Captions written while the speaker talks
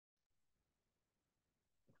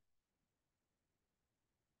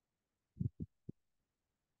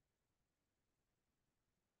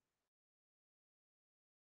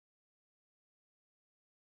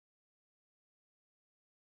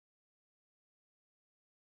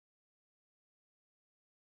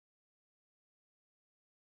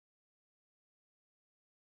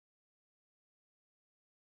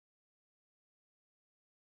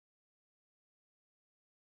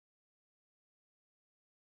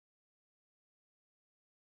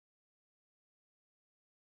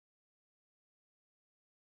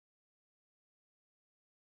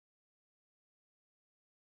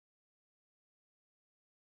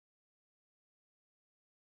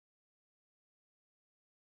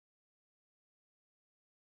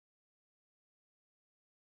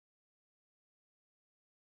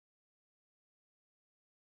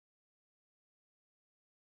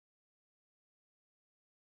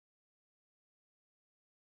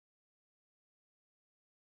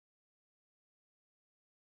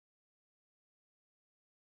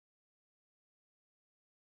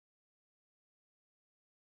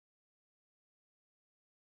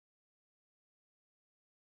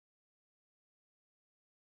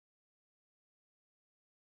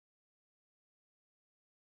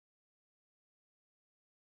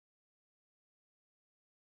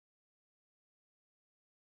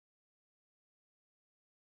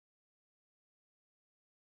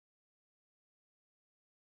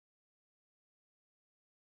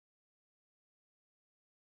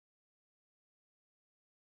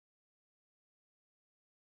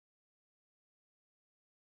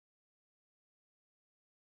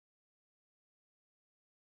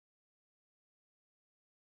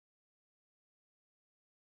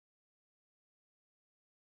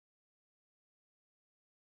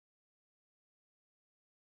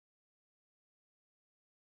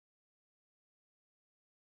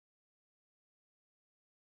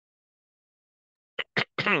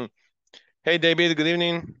Hey, David, good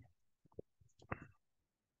evening.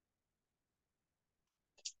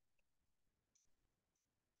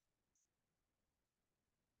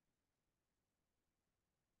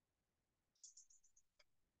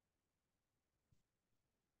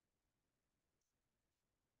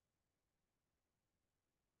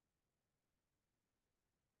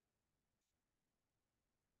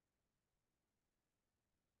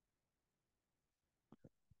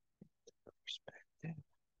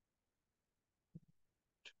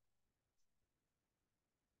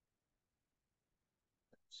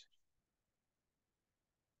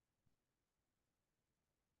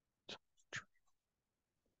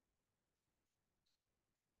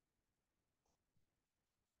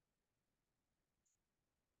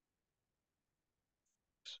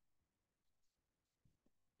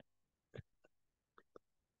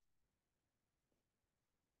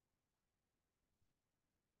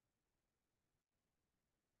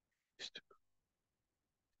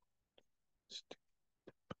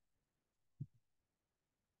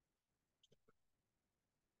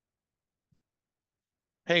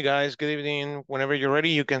 Hey guys, good evening. Whenever you're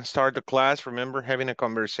ready, you can start the class. Remember having a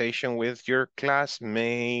conversation with your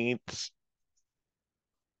classmates.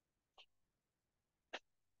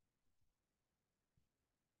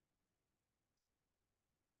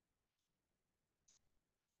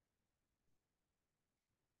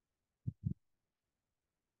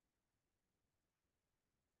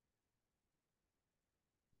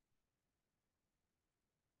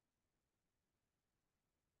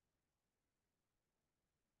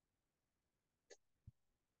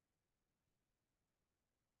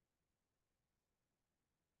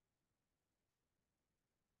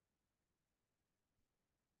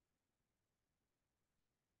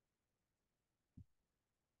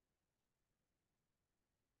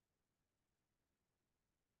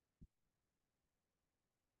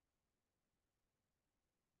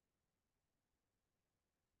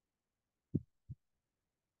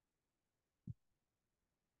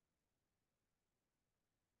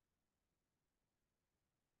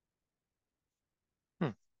 Hmm.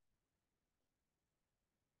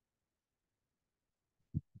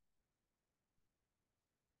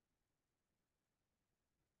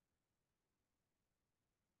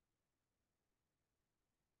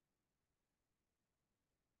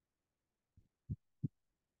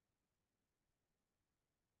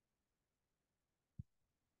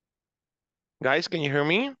 Guys, can you hear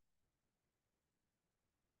me?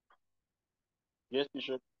 Yes,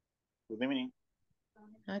 teacher. Good evening.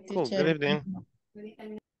 Hi, Cool, good teacher. evening.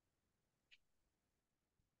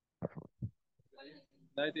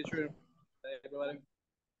 Hi, teacher. Hi, everybody.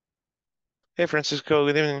 Hey, Francisco,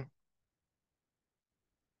 good evening.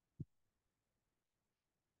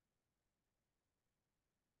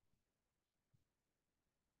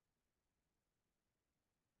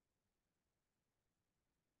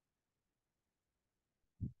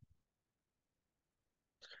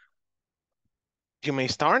 You may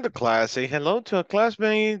start the class. Say hello to a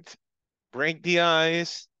classmate. Break the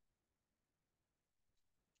ice.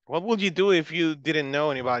 What would you do if you didn't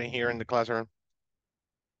know anybody here in the classroom?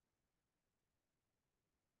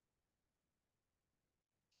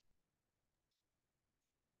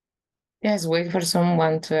 Just wait for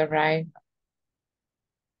someone to arrive.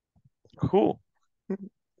 Who?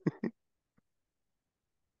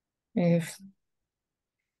 If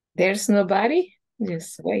there's nobody,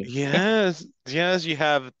 just wait. Yes, yes, you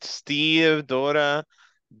have Steve, Dora,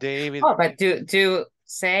 David. Oh, but do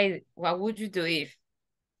say, what would you do if?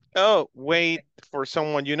 Oh, wait for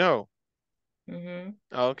someone you know. Mm-hmm.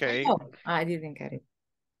 Okay. Oh, I didn't get it.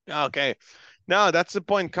 Okay. No, that's the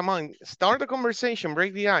point. Come on, start the conversation,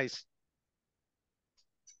 break the ice.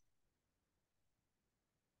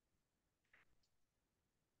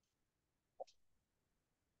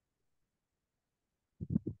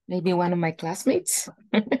 Maybe one of my classmates,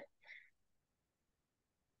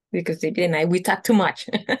 because David and I, we talk too much.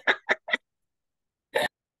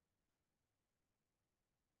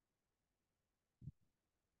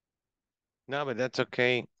 No, but that's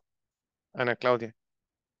okay. Ana Claudia.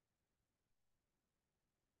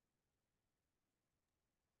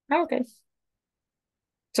 Okay.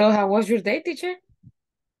 So how was your day, teacher?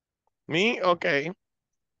 Me? Okay.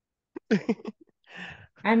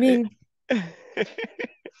 I mean,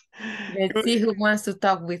 let's see who wants to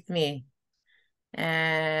talk with me.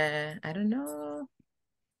 I don't know.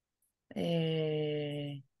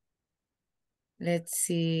 Let's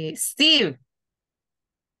see. Steve.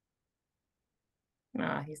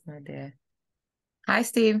 No, he's not there. Hi,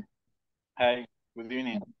 Steve. Hi. Good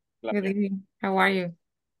evening. Good Claudia. evening. How are you?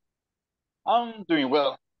 I'm doing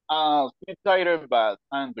well. Bit tired, but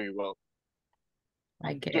I'm doing well.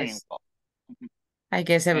 I Doing guess. well. I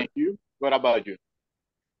guess. Thank you. What about you?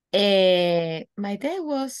 My day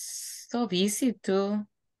was so busy too,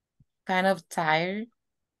 kind of tired,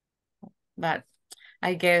 but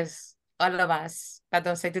I guess all of us, but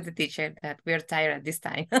don't say to the teacher that we're tired at this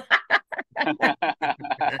time.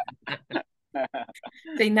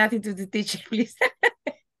 Say nothing to the teacher, please.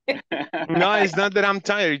 No, it's not that I'm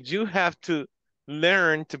tired. You have to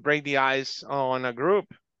learn to break the ice on a group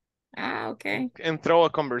Okay. and throw a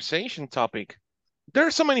conversation topic. There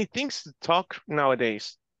are so many things to talk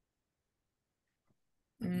nowadays.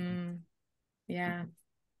 Yeah.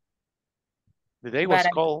 The day was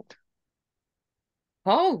But cold.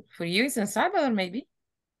 oh, for you it's in Salvador, maybe.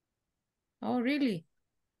 Oh, really?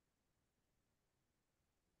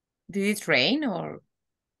 Did it rain or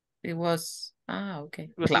it was okay.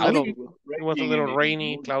 It was a Cloudy? little, it was a little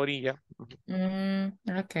rainy, cloudy, yeah.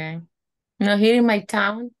 Okay. No, here in my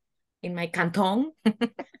town, in my canton.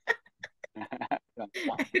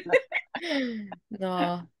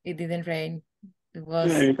 No, it didn't rain. It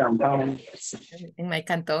was in my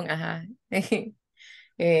canton.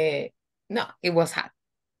 No, it was hot,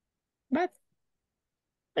 but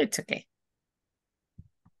it's okay.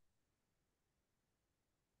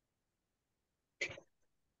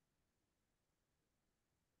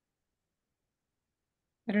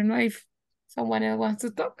 I don't know if someone else wants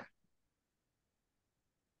to talk.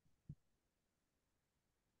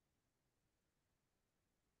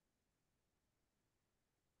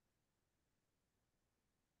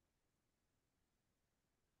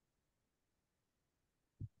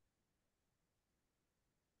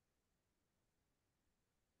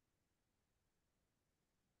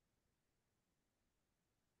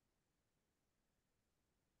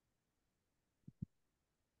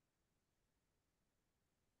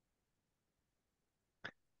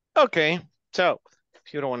 Okay, so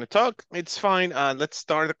if you don't want to talk, it's fine. Let's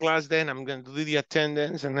start the class then. I'm going to do the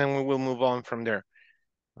attendance and then we will move on from there.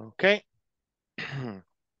 Okay.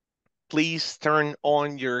 Please turn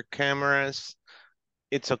on your cameras.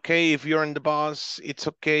 It's okay if you're in the bus. It's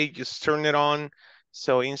okay. Just turn it on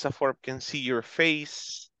so INSAFORP can see your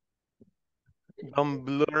face. Don't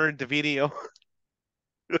blur the video.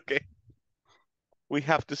 Okay. We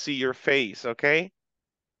have to see your face, okay?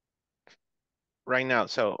 Right now.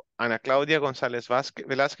 So, Ana Claudia González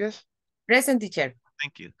Velázquez. Present, teacher.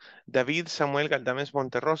 Thank you. David Samuel Galdames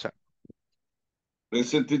Monterrosa.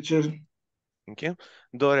 Present, teacher. Thank you.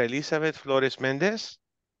 Dora Elizabeth Flores Méndez.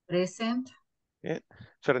 Present. Yeah.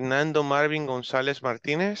 Fernando Marvin González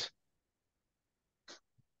Martínez.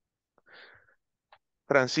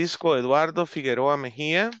 Francisco Eduardo Figueroa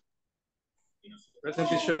Mejía. Present,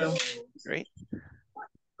 teacher. Great.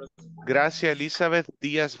 Gracia Elizabeth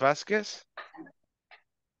Díaz Vázquez.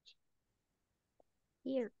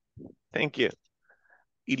 Here. Thank you.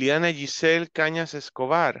 Iliana Giselle Cañas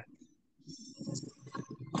Escobar.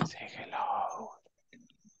 Say hello.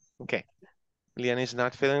 Okay. Iliana is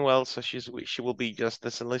not feeling well, so she will be just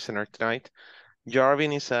as a listener tonight.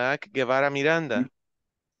 Jarvin Isaac Guevara Miranda.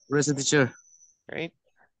 Present, teacher. Right.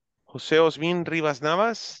 José Osmin Rivas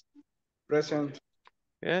Navas. Present.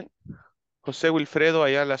 Bien. José Wilfredo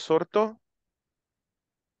Ayala Sorto.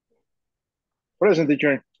 Present,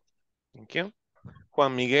 teacher. Thank you.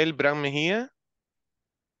 Juan Miguel Bran Mejía.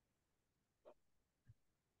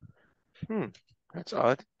 That's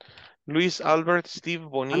odd. Luis Albert Steve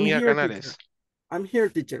Bonilla Canales. I'm here,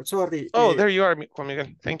 teacher. Sorry. Oh, there you are, Juan Miguel.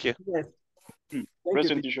 Thank you. Yes.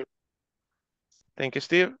 Present, teacher. Thank you,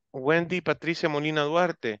 Steve. Wendy Patricia Molina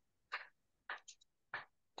Duarte.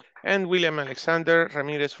 And William Alexander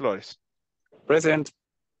Ramirez Flores. Present.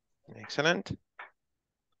 Excellent.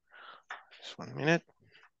 Just 1 minute.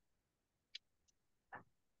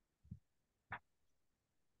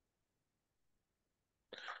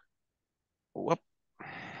 Whoop.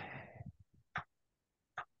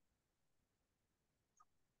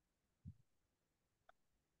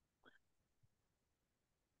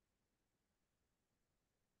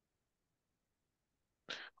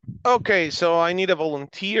 Okay, so I need a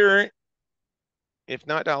volunteer. If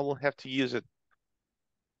not, I will have to use a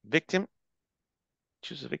victim.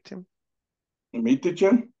 Choose a victim. Me,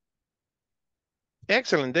 teacher.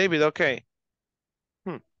 Excellent, David. Okay.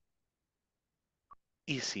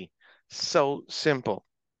 Easy. So simple.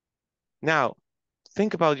 Now,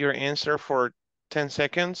 think about your answer for 10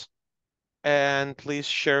 seconds and please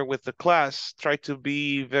share with the class. Try to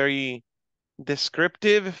be very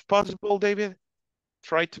descriptive if possible, David.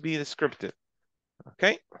 Try to be descriptive.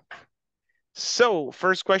 Okay. So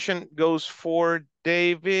first question goes for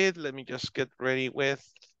David. Let me just get ready with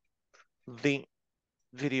the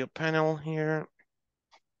video panel here.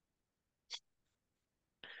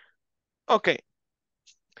 Okay.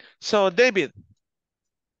 So David,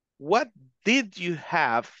 what did you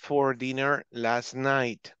have for dinner last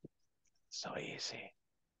night? So easy.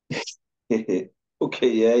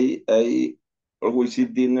 Okay, I always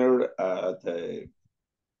eat dinner at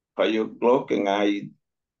 5 o'clock, and I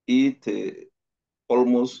eat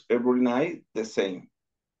almost every night the same.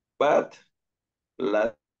 But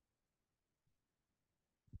last,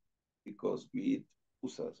 because we eat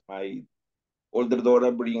pupusas, my older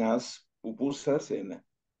daughter bring us pupusas, and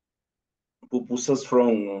pupusas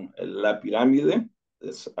from La Pirámide.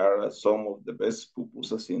 These are some of the best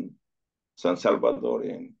pupusas in San Salvador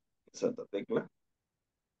and Santa Tecla.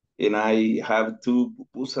 And I have two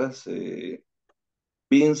pupusas,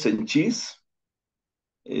 beans and cheese.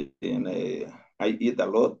 And I eat a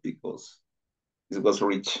lot because it was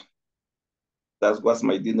rich. That was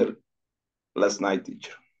my dinner last night,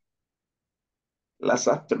 teacher. Last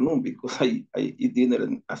afternoon, because I eat dinner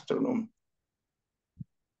in afternoon.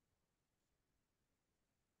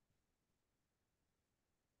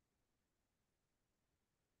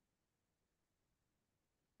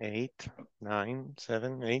 Eight, 9,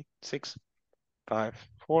 7, 8, 6, 5,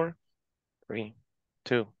 4, 3,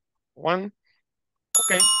 2, 1.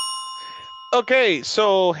 Okay. Okay,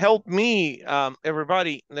 so help me,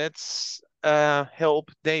 everybody. Let's help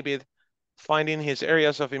David finding his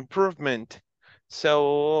areas of improvement.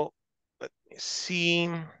 So let me see.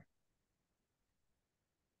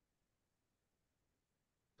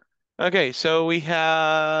 Okay, so we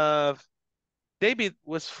have David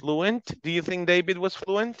was fluent. Do you think David was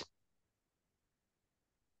fluent?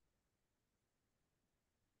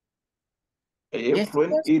 Yes,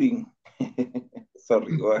 Fluent yes. eating.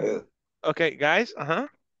 Sorry, go ahead. Okay, guys.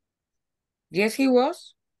 Yes, he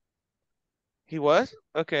was. He was?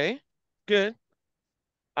 Okay, good.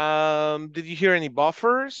 Did you hear any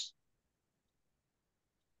buffers?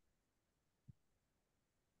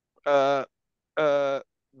 Uh,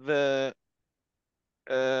 the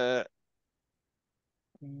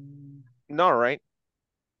no, right?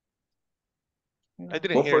 I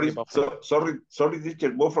didn't hear Buffer any is, buffer. sorry,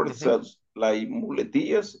 teacher, buffer is like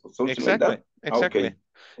muletillas or something like Exactly, that? exactly. Okay.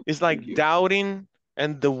 It's like Thank you. doubting,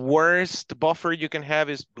 and the worst buffer you can have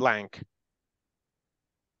is blank.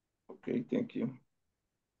 Okay, thank you.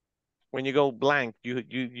 When you go blank,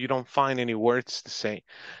 you don't find any words to say.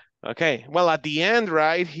 Okay, well, at the end,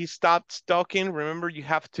 right, he stopped talking. Remember, you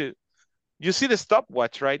see the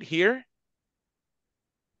stopwatch right here?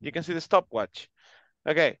 You can see the stopwatch.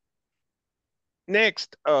 Okay,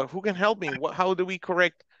 next, who can help me? How do we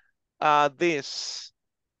correct this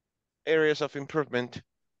areas of improvement?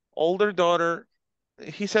 Older daughter,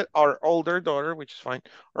 he said our older daughter, which is fine.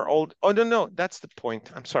 Oh, no, that's the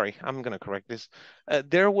point. I'm sorry, I'm gonna correct this.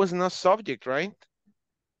 There was no subject, right?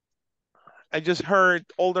 I just heard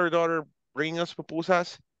older daughter bring us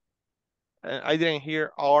pupusas. I didn't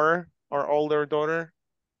hear our older daughter.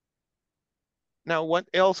 Now, what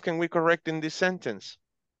else can we correct in this sentence?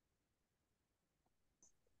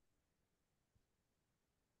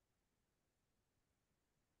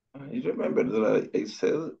 I remember that I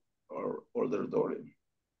said our older daughter,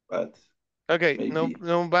 but Okay, maybe.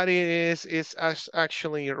 nobody is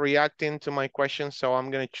actually reacting to my question, so I'm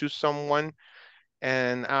gonna choose someone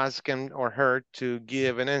and ask him or her to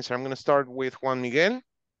give an answer. I'm gonna start with Juan Miguel.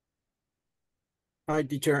 Hi,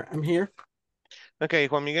 teacher. I'm here. Okay,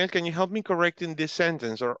 Juan Miguel, can you help me correct in this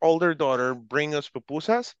sentence? Our older daughter bring us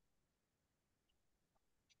pupusas?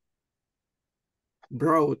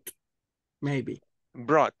 Brought, maybe.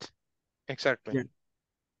 Brought, exactly. Yeah.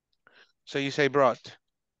 So you say brought.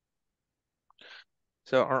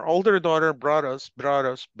 So our older daughter brought us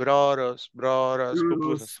pupusas. Brought us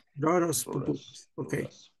pupusas. Okay.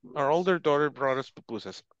 Our older daughter brought us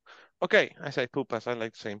pupusas. Okay, I say pupas. I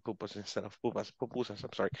like saying pupas instead of pupas. Pupusas,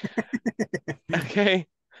 I'm sorry. Okay,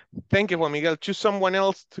 thank you, Juan Miguel. Choose someone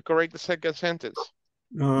else to correct the second sentence.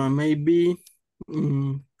 Maybe,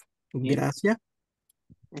 gracias.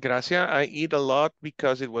 Gracias, I eat a lot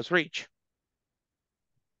because it was rich.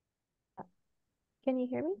 Can you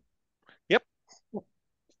hear me? Yep.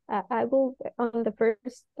 I will, on the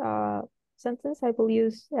first sentence, I will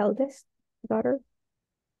use eldest daughter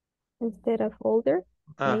instead of older.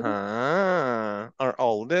 Maybe. Our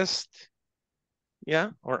oldest.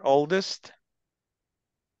 Yeah, our oldest.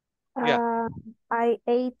 Yeah. I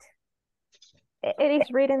ate. It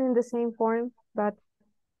is written in the same form, but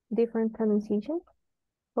different pronunciation.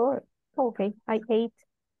 Oh, okay. I ate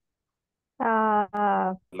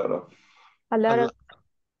A lot of. a lot of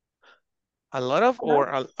A lot of, or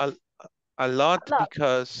a lot lot.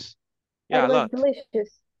 because, Yeah, a was lot.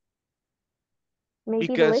 delicious. Maybe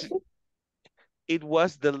Because delicious. it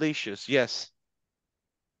was delicious. Yes,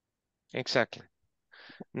 exactly.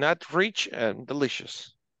 Not rich and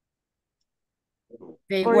delicious.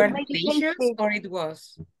 They Or were it might be delicious tasty. or it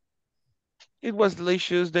was? It was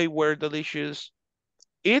delicious. They were delicious.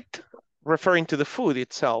 It referring to the food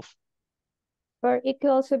itself. Or it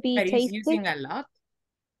could also be But it's tasty. using a lot.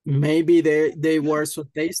 Maybe they were so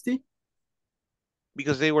tasty.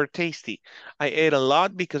 Because they were tasty. I ate a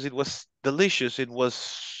lot because it was delicious. It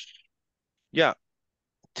was, yeah,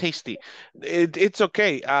 tasty. It's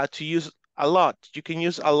okay to use a lot. You can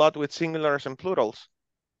use a lot with singulars and plurals.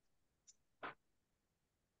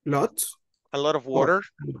 Lots. A lot of Or water.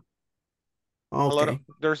 okay.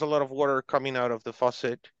 There's a lot of water coming out of the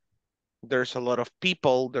faucet. There's a lot of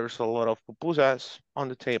people. There's a lot of pupusas on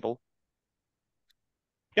the table.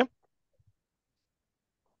 Yep.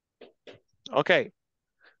 Okay.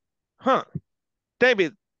 Huh.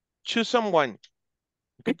 David, choose someone.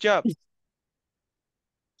 Good job.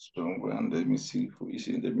 Someone, let me see who is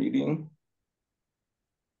in the meeting.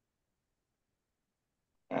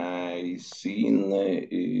 I seen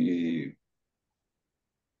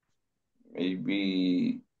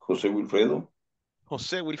maybe Jose Wilfredo.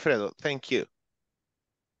 Jose Wilfredo, thank you.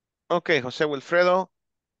 Okay, Jose Wilfredo,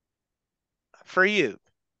 for you.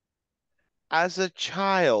 As a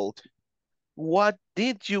child, what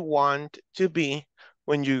did you want to be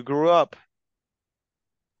when you grew up?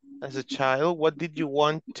 As a child, what did you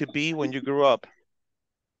want to be when you grew up?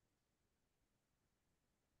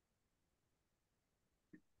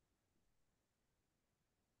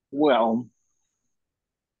 Well,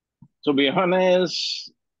 to be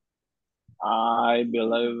honest, I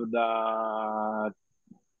believe that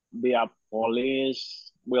be a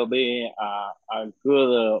police will be a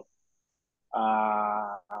good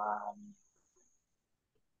uh, um,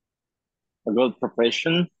 a good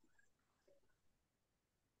profession.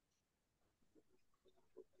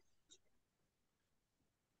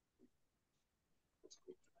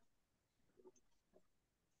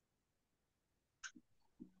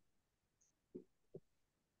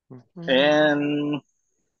 And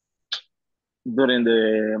during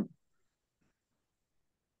the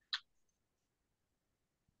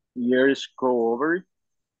years go over,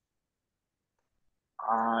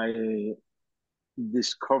 I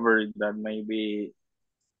discovered that maybe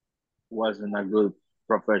wasn't a good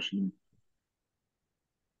profession.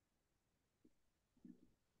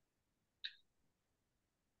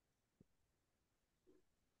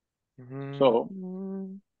 So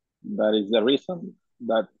that is the reason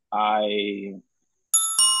that I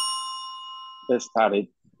started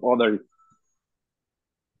other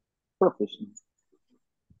professions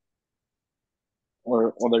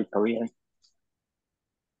or other career.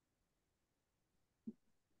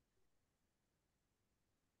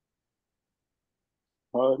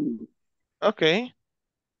 Okay,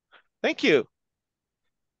 thank you.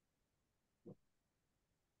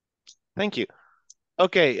 Thank you.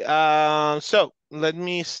 Okay, so let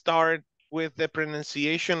me start with the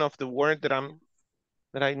pronunciation of the word that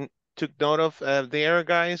I took note of there,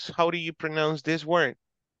 guys. How do you pronounce this word?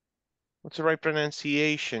 What's the right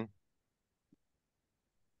pronunciation?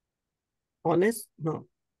 Honest? No.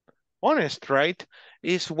 Honest, right?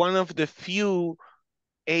 Is one of the few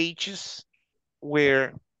H's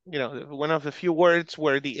where, one of the few words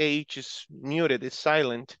where the H is muted, is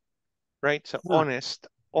silent, right? So Ah, honest.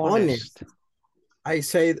 honest. I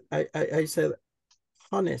said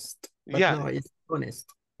honest, but Yeah, no, it's honest.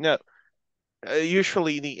 no.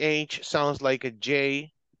 Usually the H sounds like a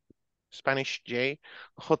J, Spanish J.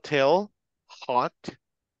 Hotel, hot,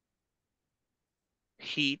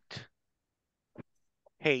 heat,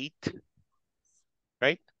 hate,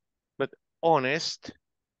 right? But honest,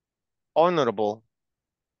 honorable,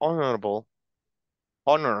 honorable,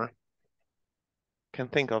 honor. Can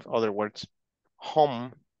think of other words.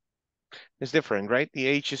 Home is different, right? The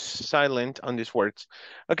H is silent on these words.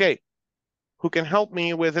 Okay, who can help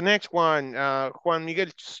me with the next one? Juan Miguel,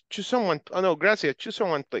 choose someone. Oh no, Gracia, choose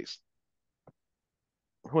someone, please.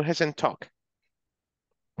 Who hasn't talked?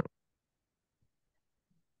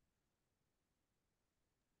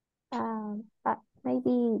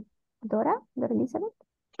 Maybe Dora Elizabeth.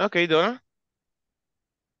 Okay, Dora.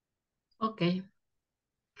 Okay.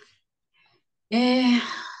 Eh,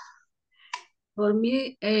 for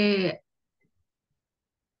me,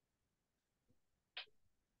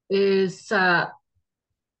 is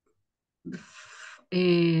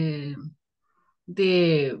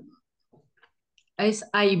the as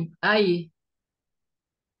I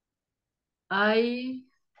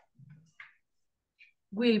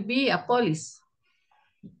will be a police.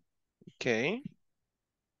 Okay.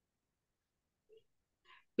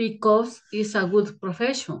 Because it's a good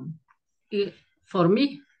profession for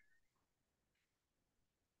me.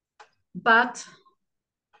 But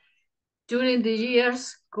during the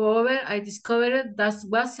years cover, I discovered that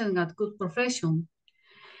wasn't a good profession.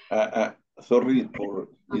 Sorry for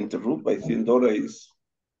interrupt. I think Dora is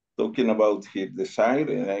talking about her desire,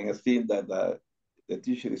 and I think that the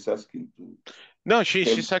teacher is asking to. No,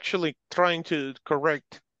 she's actually trying to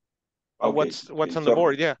correct what's on the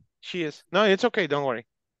board. Yeah, she is. No, it's okay. Don't worry.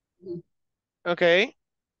 Okay.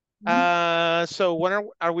 So what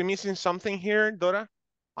are we missing something here, Dora?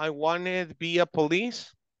 I wanted to be a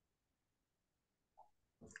police.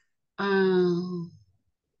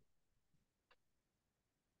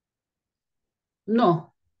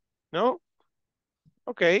 No. No?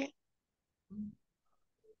 Okay.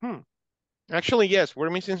 Actually, yes, we're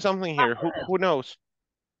missing something here. Who knows?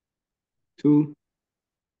 Two.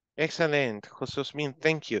 Excellent, Josusmin,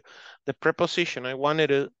 thank you. The preposition, I wanted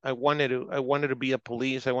to be a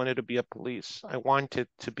police. I wanted to be a police. I wanted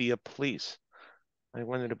to be a police. I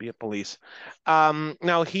wanted to be a police.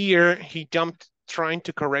 Now here, he jumped trying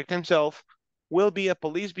to correct himself. Will be a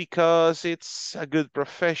police because it's a good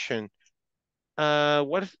profession.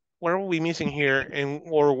 What are we missing here,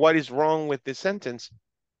 or what is wrong with this sentence?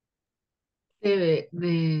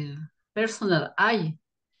 The personal I.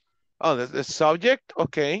 Oh, the subject?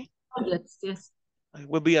 Okay. Yes. I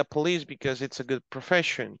will be a police because it's a good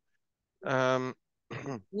profession. Ana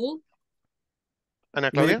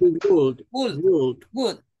Claudia? Maybe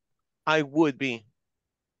would. I would be.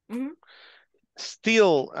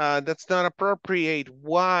 Still, that's not appropriate.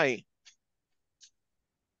 Why?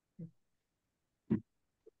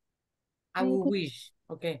 I will wish.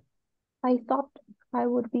 Okay. I thought I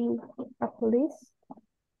would be a police.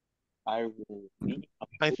 I will be.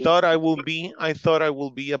 I thought I will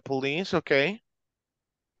be a police. Okay.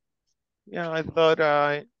 Yeah, I thought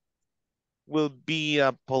I will be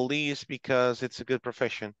a police because it's a good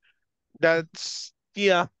profession. That's,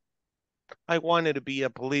 yeah. I wanted to be a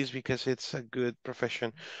police because it's a good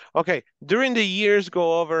profession. Okay, during the years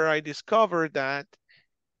go over, I discovered that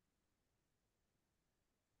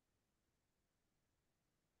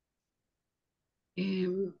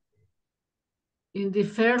In the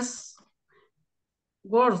first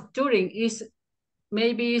word during is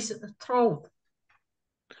maybe is through.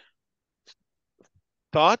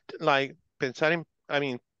 thought, like pensar en, I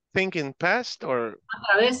mean, think in past or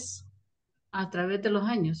A través de los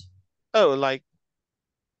años. oh, like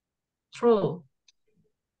Through.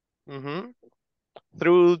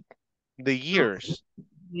 Through the years.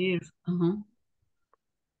 Years.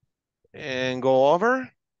 And go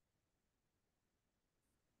over.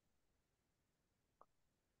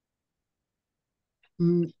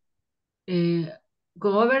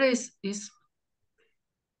 Go over is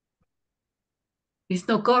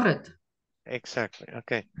not correct. Exactly.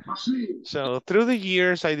 Okay. So through the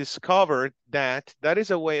years, I discovered that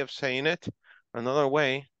is a way of saying it. Another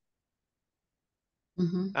way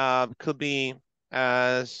could be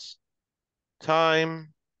as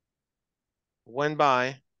time went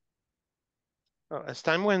by. As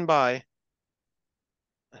time went by.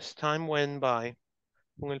 As time went by.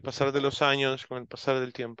 Con el pasar de los años, con el pasar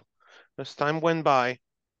del tiempo. As time went by.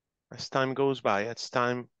 As time goes by. As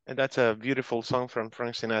time. And that's a beautiful song from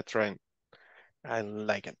Frank Sinatra. And I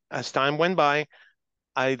like it. As time went by,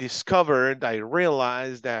 I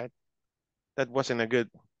realized that wasn't a good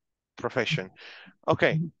profession.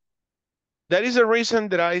 Okay. That is a reason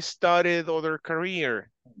that I started other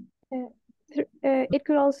career. It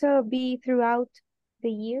could also be throughout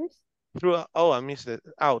the years. I missed it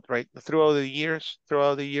out, right? Throughout the years.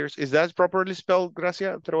 Is that properly spelled,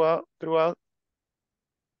 Gracia? Throughout?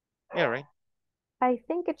 Yeah, right? I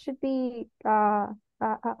think it should be a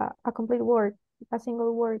complete word, a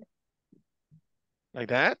single word. Like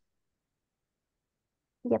that?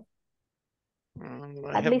 Yep.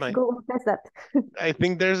 At least Google says that. I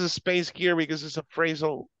think there's a space here because it's a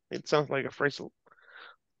phrasal. It sounds like a phrasal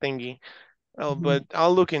thingy. Oh, but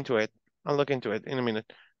I'll look into it. In a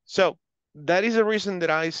minute. So that is the reason that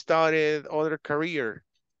I started other career.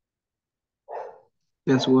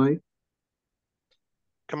 That's why.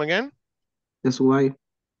 Come again? That's why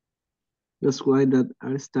that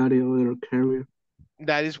I started other career.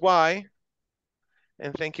 That is why.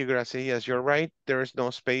 And thank you, Gracia. Yes, you're right. There is no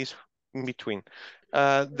space in between.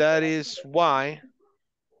 That is why.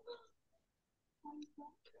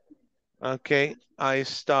 Okay, I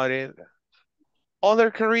started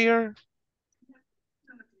other career.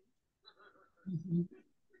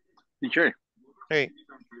 Teacher. Hey.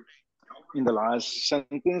 In the last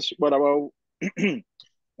sentence, what about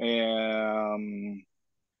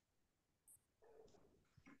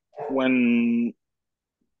When,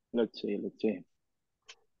 let's see.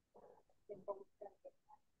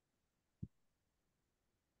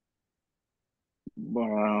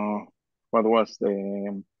 What was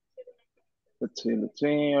the, let's see, what's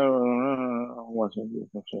it?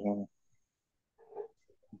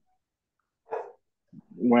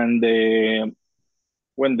 When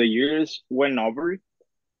the years went over.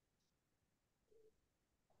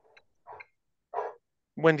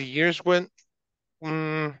 When the years went,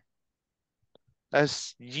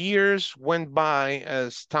 as years went by,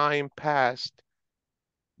 as time passed,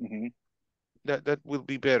 that will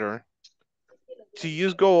be better. To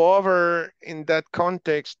use go over in that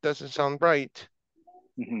context doesn't sound right.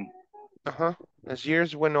 As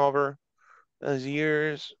years went over, as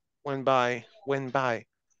years went by,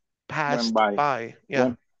 passed by.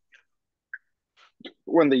 Yeah.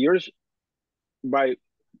 When the years by,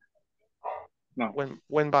 no.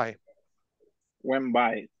 Went by. Went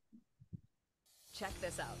by. Check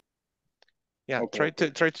this out. Yeah, okay.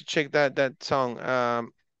 Try to check that song.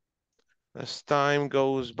 As time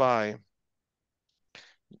goes by.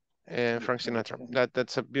 Frank Sinatra.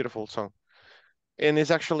 That's a beautiful song. And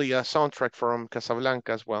it's actually a soundtrack from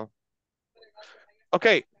Casablanca as well.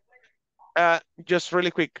 Okay. Just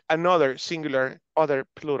really quick, another singular, other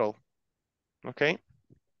plural. Okay.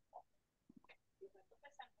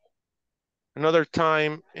 Another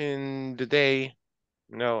time in the day.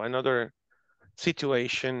 No, another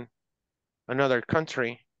situation, another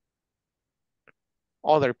country,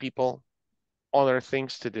 other people, other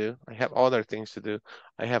things to do. I have other things to do.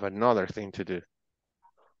 I have another thing to do.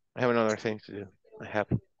 I have another thing to do. I have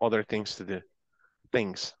other things to do.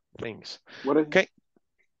 Things. Okay.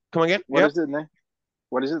 Come again. What is the name?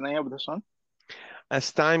 What is the name of the song?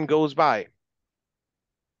 As time goes by.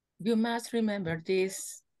 You must remember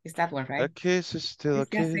this. Is that one, right? A kiss is still a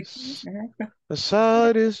kiss. A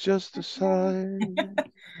side is just a side.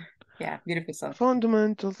 Yeah, beautiful song.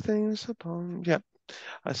 Fundamental things upon. Yep.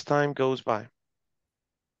 As time goes by.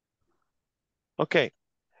 Okay.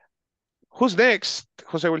 Who's next?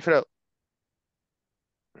 Jose Wilfredo.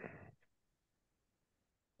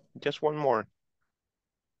 Just one more.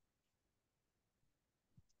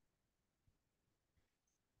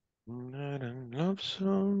 Not a love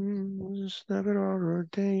song was never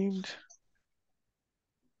ordained.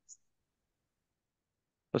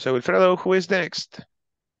 Jose Wilfredo, who is next?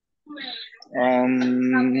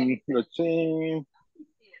 Let's see.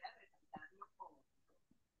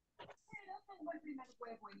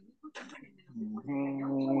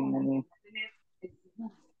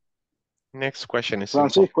 Next question is simple.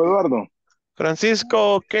 Francisco Eduardo.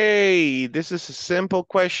 Francisco, okay. This is a simple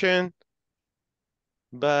question,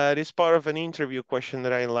 but it's part of an interview question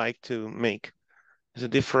that I like to make. It's a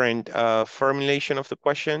different formulation of the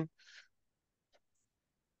question.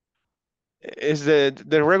 Is the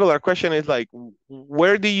regular question is like,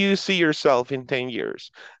 where do you see yourself in 10 years?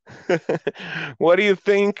 What do you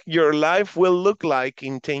think your life will look like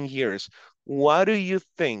in 10 years? What do you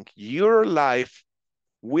think your life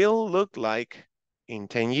will look like in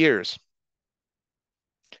 10 years?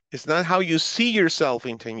 It's not how you see yourself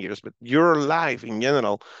in 10 years, but your life in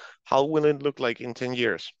general. How will it look like in 10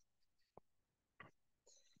 years?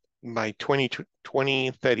 By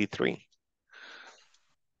 2033.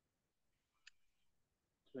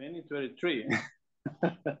 2033.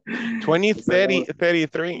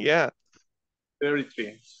 2033, yeah.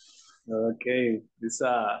 33. Okay, this is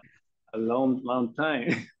a long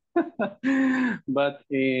time. But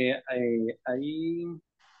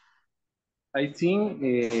I think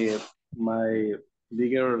my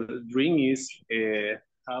bigger dream is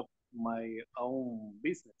have my own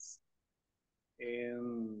business,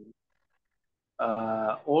 and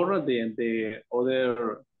or the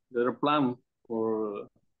other plan for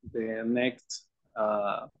the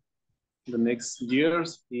next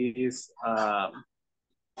years is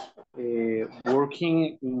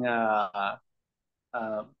working in a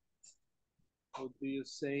how do you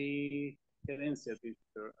say gerencia,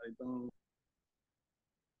 teacher? I don't.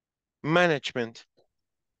 Management.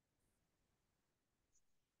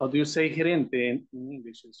 How do you say gerente in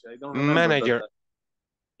English? I don't remember. Manager.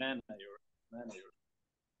 Manager.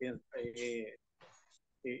 Yes,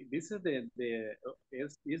 this is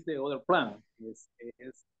the other plan.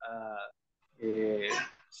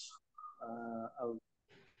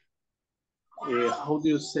 How do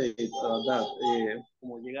you say that?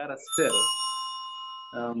 Como llegar a ser.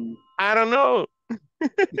 I don't know.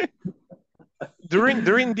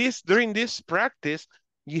 during this practice,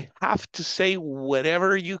 you have to say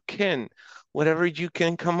whatever you can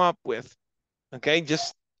come up with. Okay,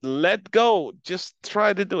 just let go. Just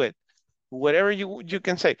try to do it. Whatever you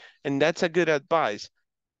can say. And that's a good advice.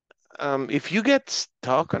 If you get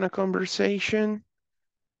stuck on a conversation,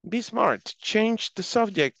 be smart. Change the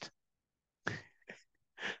subject.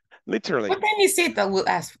 Literally. What time is it? I will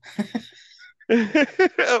ask.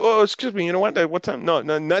 Oh, excuse me. You know what? What time? No,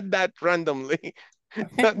 not that randomly.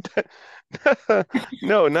 Not that,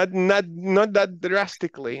 no, not that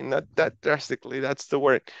drastically. Not that drastically. That's the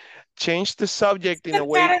word. Change the subject in a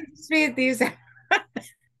way.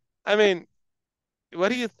 I mean, what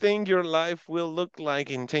do you think your life will look like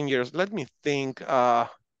in 10 years? Let me think.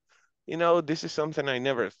 You know, this is something I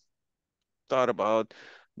never thought about,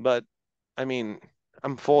 but I mean,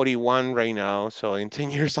 I'm 41 right now, so in 10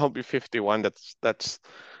 years I'll be 51. That's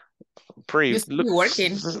pretty, You're still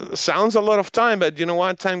working. sounds a lot of time, but you know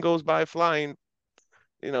what? Time goes by flying,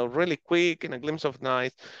 you know, really quick in a glimpse of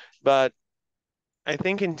night. But I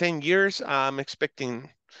think in 10 years, I'm expecting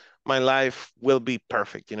my life will be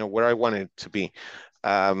perfect, you know, where I want it to be.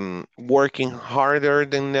 Working harder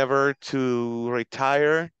than ever to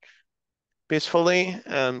retire peacefully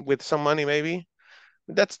and with some money maybe.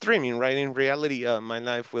 That's dreaming, right? In reality, my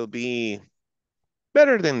life will be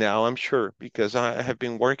better than now, I'm sure, because I have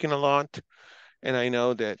been working a lot and I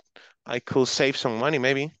know that I could save some money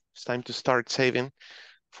maybe. It's time to start saving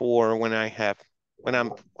for when when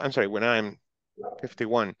I'm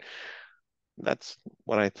 51. That's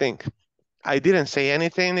what I think. I didn't say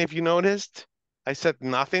anything if you noticed. I said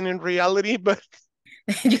nothing in reality, but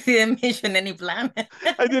You didn't mention any plan.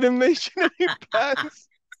 I didn't mention any plans.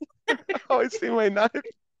 Oh, I see my knife.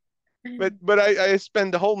 But I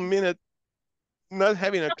spent the whole minute not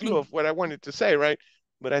having a clue of what I wanted to say, right?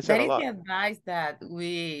 But I said That a is lot. the advice that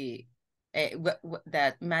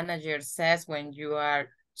that manager says when you are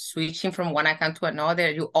switching from one account to another.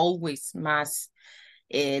 You always must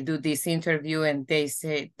do this interview, and they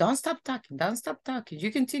say, "Don't stop talking. Don't stop talking.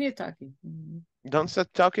 You continue talking." Don't stop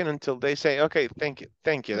talking until they say, "Okay, thank you,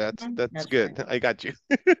 thank you. That's good. Right. I got you."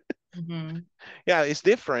 Yeah, it's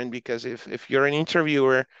different because if you're an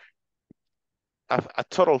interviewer, a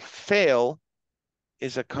total fail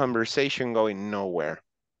is a conversation going nowhere.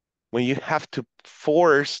 When you have to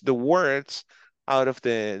force the words out of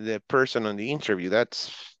the person on the interview,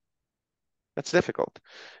 that's difficult.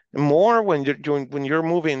 More when you're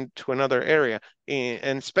moving to another area,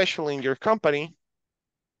 and especially in your company.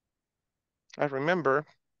 I remember.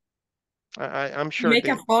 I'm You sure make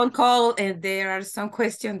a phone call, and there are some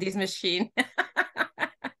questions this machine.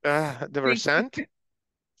 the Versant.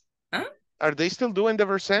 Huh? Are they still doing the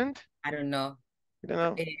Versant? I don't know. You don't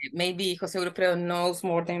know? Maybe Jose Wilfredo knows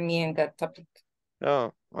more than me in that topic.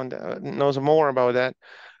 Oh, knows more about that.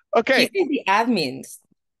 Okay. He's in the admin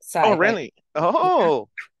side. Oh, really? Oh.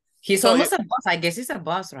 He's almost a boss. I guess he's a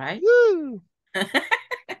boss, right? Woo.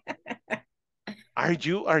 Are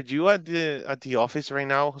you at the office right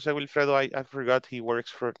now, Jose Wilfredo? I forgot he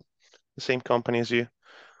works for the same company as you.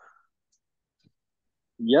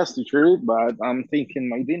 Yes, teacher, but I'm thinking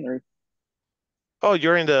my dinner. Oh,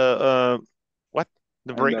 you're in the what?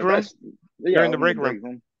 The break room? You're in the break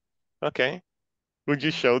room. Okay. Would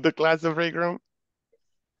you show the class the break room?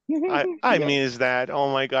 I miss that.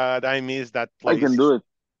 Oh my God, I miss that place. I can do it.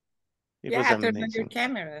 It was turn on your amazing.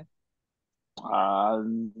 camera.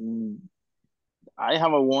 I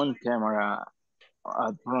have a one camera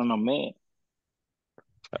at front of me.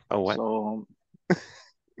 What? So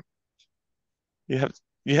you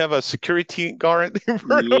have a security guard in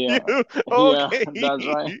front of you. Okay. Yeah, that's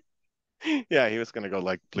right. Yeah, he was gonna go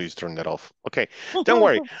like, please turn that off. Okay, don't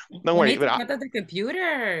worry, don't worry. But But the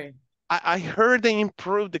computer. I heard they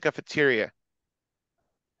improved the cafeteria.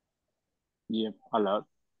 Yeah, a lot.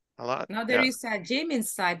 A lot. Now there is a gym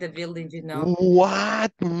inside the building, you know.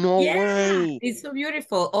 What? No way. It's so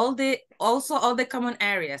beautiful. All the common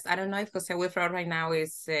areas. I don't know if Jose Wilfredo right now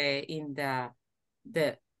is in the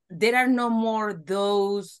there are no more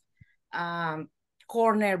those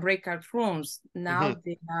corner breakout rooms. Now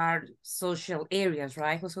they are social areas,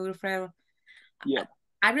 right, Jose Wilfredo? Yeah.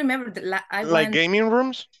 I remember that I like went. Gaming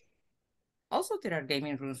rooms? Also, there are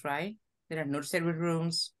gaming rooms, right? There are nursery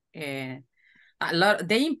rooms. A lot.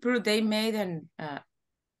 They improved. They made an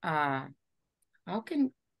how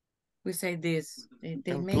can we say this? They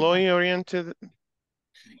Employee oriented.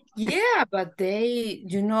 Yeah, but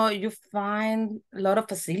you find a lot of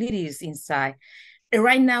facilities inside.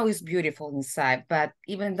 Right now it's beautiful inside, but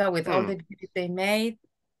even though with all the beauty they made,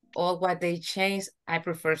 all what they changed, I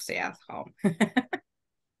prefer stay at home.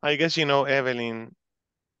 I guess you know Evelyn.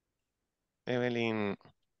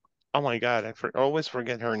 Oh my God, I always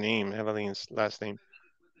forget her name, Evelyn's last name.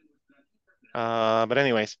 But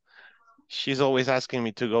anyways, She's always asking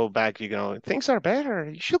me to go back, you know, things are better.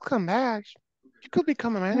 You should come back. You could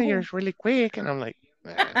become a manager really quick. And I'm like,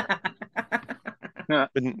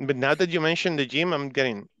 but now that you mentioned the gym, I'm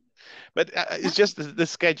getting, but it's just the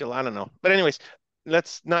schedule. I don't know. But anyways,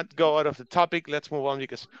 let's not go out of the topic. Let's move on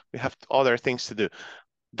because we have other things to do.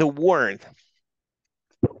 The word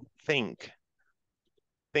think.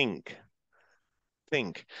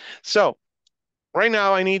 So right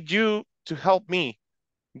now I need you to help me.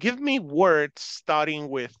 Give me words starting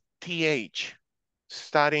with TH.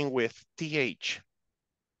 Starting with TH.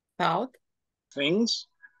 Thought. Things.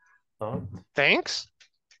 Thanks?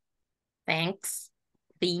 Thanks.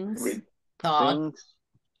 Things. Three. Thought. Things.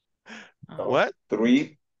 What?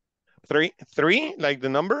 Three. Three? Like the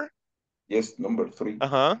number? Yes, number 3.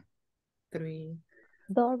 Uh-huh. 3.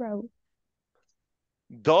 Thorough.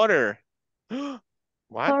 Daughter.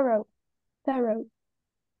 What? Thorough.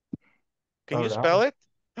 Can you spell it?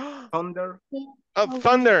 Thunder. Oh,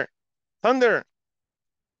 thunder. Thundercats.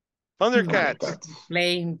 Thundercats.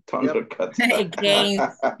 Playing Thundercats.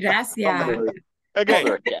 against. Gracias.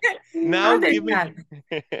 Okay. Now give me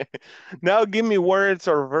Thundercat. now give me words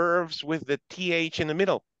or verbs with the TH in the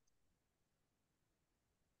middle.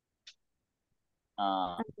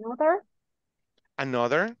 Another.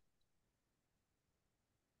 Another.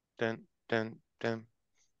 Dun, dun, dun.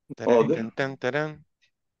 Other. Dun, dun, dun, dun.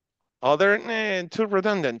 Other, too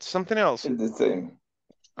redundant. Something else. It's the same.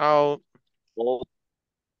 Oh,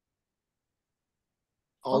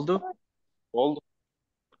 Aldo.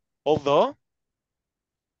 although.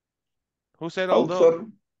 Who said although? Author.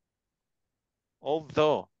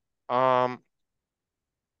 Although. Oh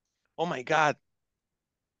my God.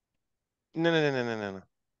 No.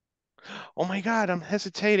 Oh my God, I'm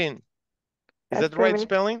hesitating. Is That's that the right correct.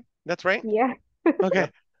 spelling? That's right? Yeah. Okay.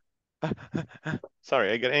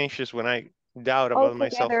 Sorry, I get anxious when I doubt about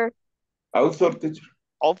myself. Altogether. Author, teacher.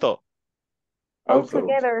 Although. Author.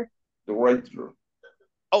 Altogether. The writer.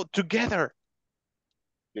 Oh, together.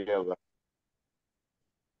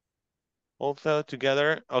 Also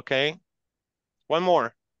together. Okay. One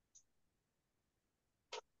more.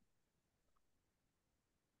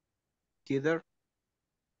 Either.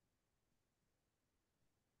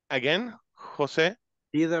 Again, Jose.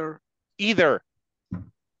 Either. Either.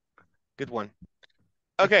 Good one.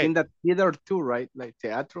 I Okay. think that either two, right? Like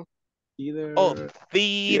teatro. Either. Oh,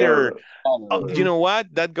 theater. Oh, you know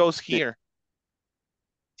what? That goes here.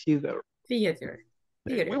 Either. Theater.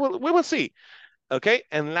 We will see. Okay.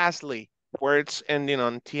 And lastly, words ending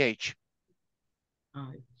on TH.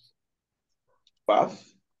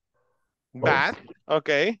 Path. Bath.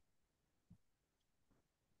 Okay.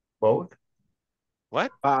 Both.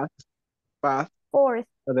 What? Path. Fourth.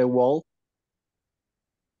 The wall.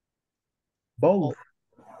 Both.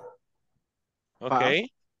 Okay.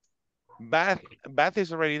 Bath. Bath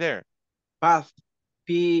is already there. Path.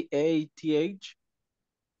 P-A-T-H.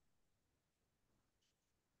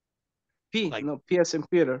 Like, no, P as in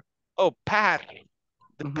Peter. oh, path.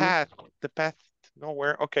 The path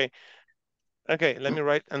nowhere. Okay. Okay, let me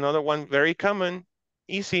write another one. Very common,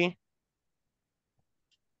 easy.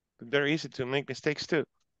 Very easy to make mistakes too.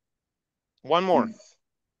 One more.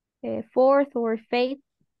 Fourth or faith.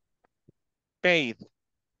 Faith.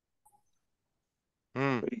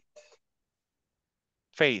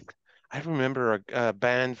 Faith. I remember a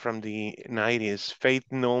band from the 90s, Faith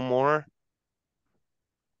No More.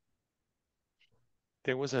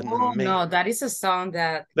 There was a no, that is a song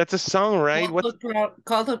that. That's a song, right? What's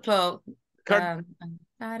Called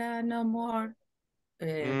no more.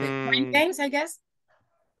 The Crying Games, I guess.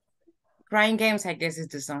 Crying Games, I guess, is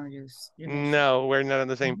the song used. No, we're not on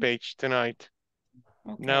the same page tonight.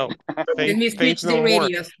 Okay. No. Let me switch the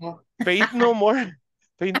radio. Faith No More.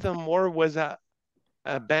 Faith No More was a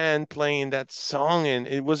band playing that song, and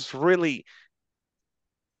it was really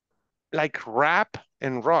like rap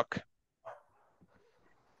and rock.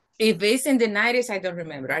 If it's in the 90s, I don't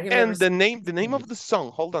remember. And the name of the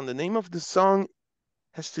song, hold on, the name of the song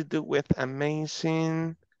has to do with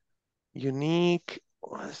amazing, unique,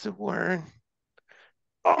 what's the word?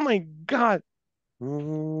 Oh my God.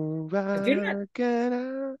 But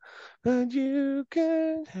you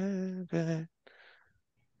can have it.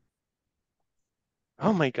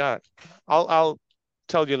 Oh my God. I'll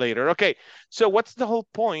tell you later. Okay, so what's the whole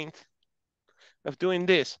point of doing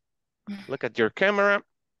this? Look at your camera.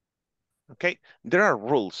 Okay, there are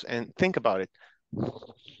rules, and think about it.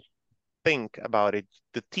 Think about it.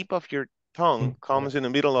 The tip of your tongue comes in the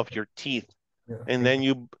middle of your teeth, and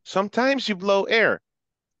then sometimes you blow air,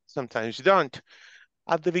 sometimes you don't.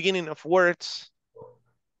 At the beginning of words,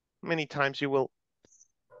 many times you will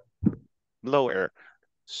blow air.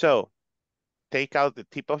 So take out the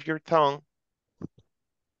tip of your tongue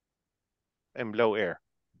and blow air.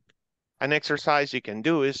 An exercise you can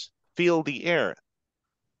do is feel the air.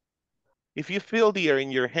 If you feel the air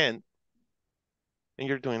in your hand, and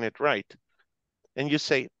you're doing it right, and you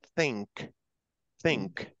say think,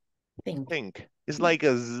 think, Think. think. It's like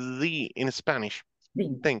a Z in Spanish.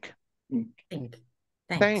 Think. Think. Think.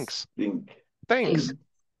 Thanks. Think. Thanks.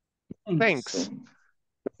 Thanks.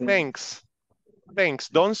 Thanks. Thanks.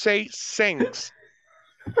 Don't say thanks.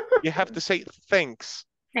 You have to say thanks.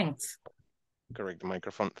 Thanks. Correct the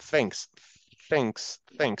microphone. Thanks. Thanks.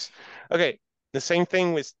 Thanks. Okay. The same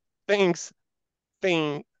thing with things.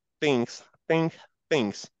 Things.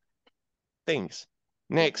 Things. Things.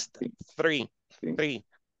 Next. Three.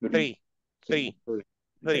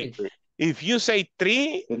 If you say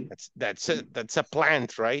three, that's a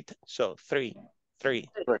plant, right? So three. Then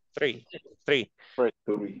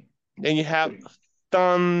you have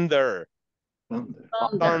thunder.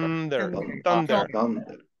 Thunder.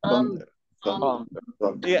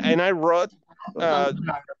 Yeah, and I wrote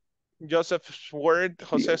Jose's word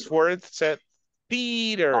said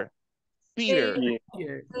Peter.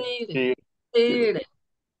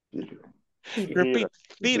 Repeat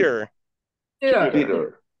theater.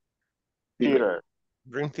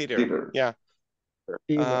 Bring theater. Yeah. Let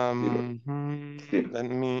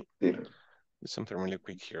me do something really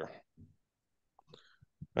quick here.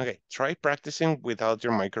 Okay, try practicing without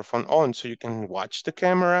your microphone on so you can watch the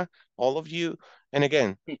camera, all of you. And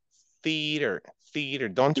again, theater.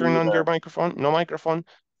 Don't turn on your microphone. No microphone.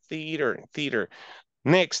 Theater.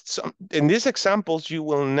 Next, in these examples, you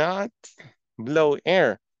will not blow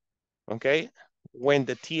air. Okay? When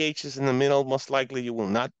the TH is in the middle, most likely you will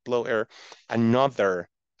not blow air. Another.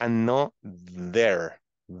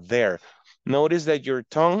 There. Notice that your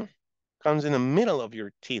tongue comes in the middle of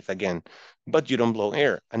your teeth again, but you don't blow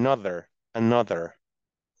air. Another.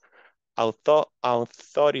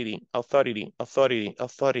 Authority.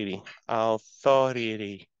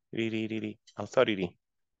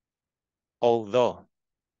 Although.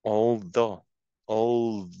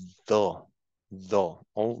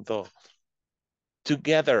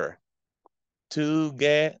 Together.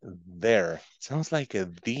 Sounds like a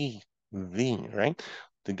the, right?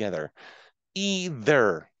 Together.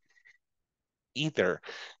 Either.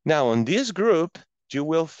 Now, in this group, you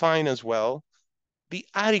will find as well the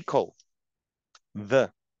article,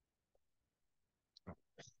 the.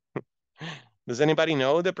 Does anybody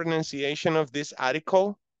know the pronunciation of this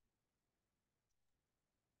article?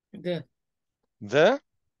 The.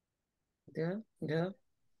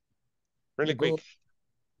 Really quick.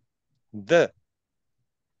 The.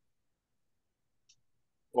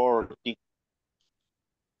 Or the.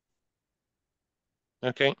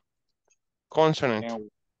 Okay. Consonant. And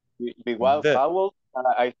with what vowel,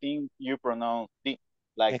 I think you pronounce the.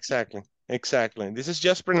 Like exactly. This is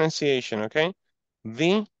just pronunciation, okay?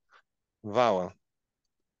 The vowel.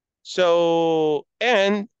 So,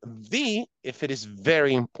 and the, if it is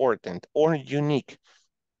very important or unique,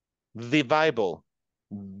 the Bible,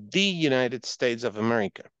 the United States of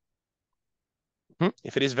America.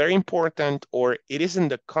 If it is very important or it is in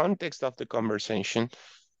the context of the conversation.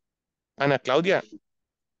 Ana Claudia,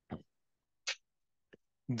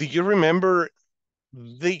 do you remember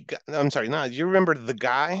do you remember the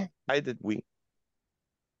guy?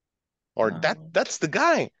 Or that's the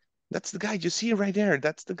guy. That's the guy. You see right there.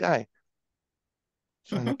 That's the guy.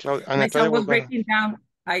 So Ana Claudia was breaking down.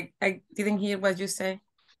 I didn't hear what you say.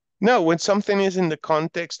 No, when something is in the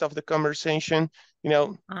context of the conversation, you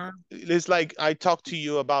know, it's like I talked to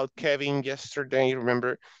you about Kevin yesterday,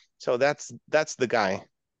 remember? So that's the guy.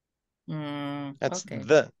 That's okay.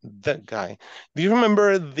 the guy. Do you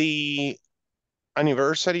remember the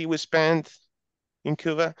anniversary we spent in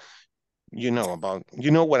Cuba? You know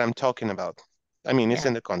what I'm talking about. I mean, it's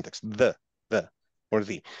in the context, the, or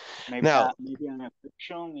the. Maybe, now, maybe an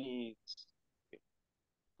exception is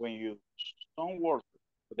when you don't work,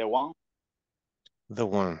 the one. The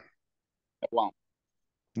one. The one.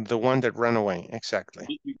 The one that ran away, exactly.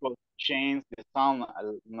 Because change the sound,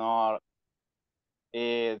 not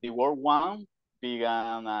the word one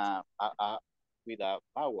began with a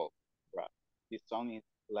vowel. Right? This sound is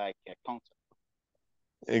like a concept.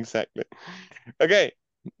 Exactly. Okay,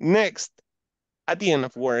 next. At the end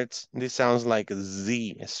of words, this sounds like a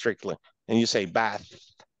Z strictly. And you say bath,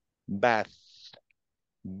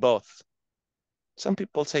 both. Some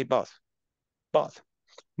people say both. Both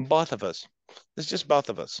of us. It's just both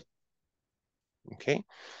of us. Okay?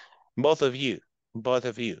 Both of you.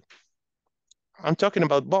 I'm talking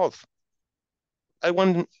about both. I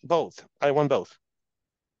want both.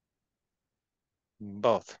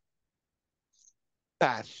 Both.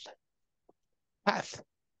 path, path.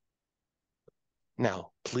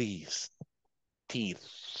 Now, please,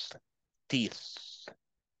 teeth, teeth,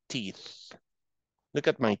 teeth. Look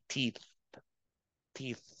at my teeth,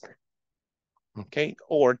 teeth. Okay,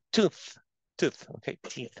 or tooth, tooth. Okay,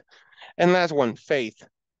 teeth. And last one, faith,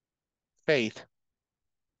 faith.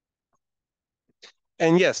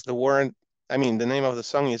 And yes, the word, I mean, the name of the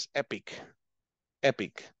song is Epic,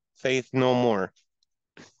 Epic, Faith No More.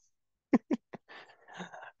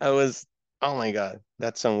 Oh my God,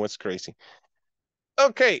 that song was crazy.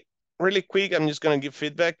 Okay, really quick, I'm just gonna give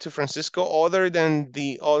feedback to Francisco. Other than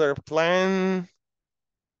the other plan,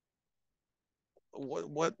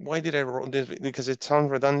 why did I wrote this? Because it sounds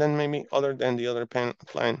redundant, maybe. Other than the other plan.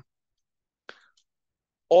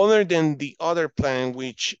 Other than the other plan,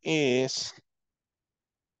 which is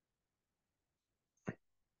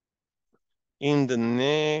in the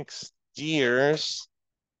next years,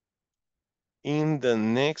 I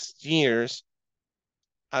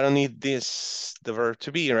don't need this, the verb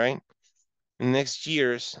to be, right? Next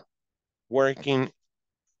years, working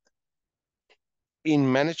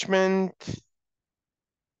in management,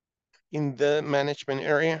 in the management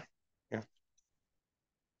area. Yeah.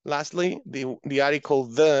 Lastly, the article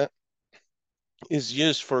the is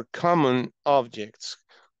used for common objects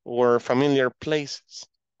or familiar places.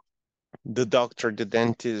 The doctor, the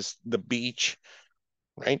dentist, the beach,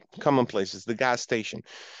 right? Common places, the gas station.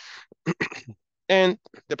 And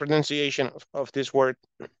the pronunciation of this word,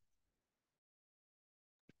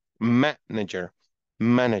 manager,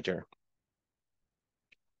 manager.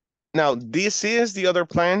 Now, this is the other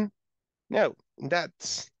plan. No, that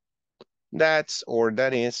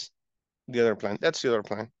is the other plan. That's the other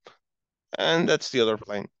plan. And that's the other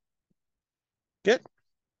plan. Good.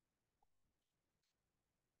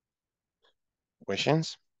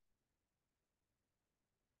 Questions?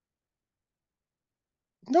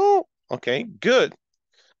 No. Okay, good.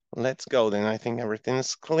 Let's go then. I think everything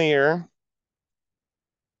is clear.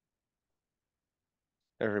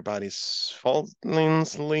 Everybody's falling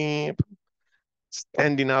asleep,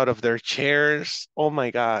 standing out of their chairs. Oh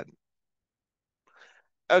my God.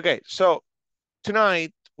 Okay, so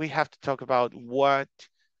tonight we have to talk about what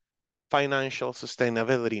financial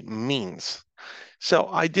sustainability means. So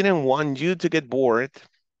I didn't want you to get bored,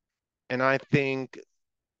 and I think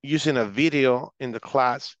using a video in the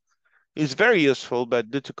class is very useful,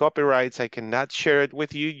 but due to copyrights, I cannot share it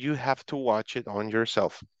with you. You have to watch it on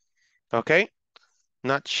yourself. Okay?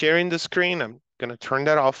 Not sharing the screen. I'm gonna turn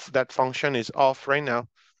that off. That function is off right now.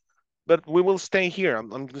 But we will stay here.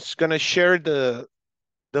 I'm just gonna share the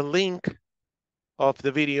link of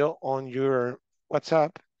the video on your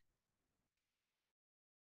WhatsApp.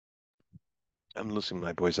 I'm losing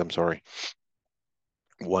my voice. I'm sorry.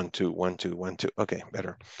 1, 2, 1, 2, 1, 2. Okay,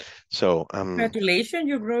 better. So Congratulations,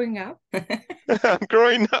 you're growing up. I'm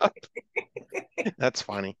growing up. That's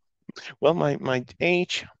funny. Well, my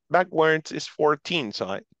age backwards is 14,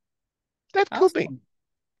 so that could be.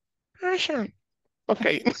 Awesome.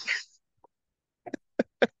 Okay.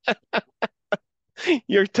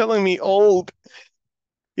 You're telling me old.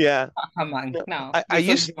 Yeah. Come on, no.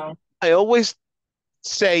 I always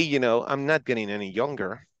say, you know, I'm not getting any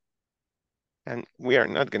younger. And we are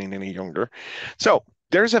not getting any younger. So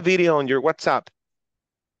there's a video on your WhatsApp.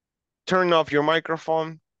 Turn off your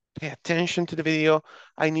microphone, pay attention to the video.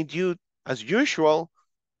 I need you, as usual,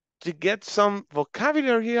 to get some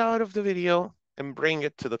vocabulary out of the video and bring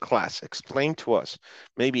it to the class. Explain to us.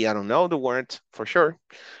 Maybe I don't know the words for sure.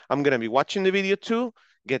 I'm going to be watching the video too.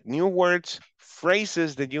 Get new words,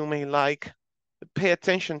 phrases that you may like. Pay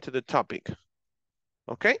attention to the topic.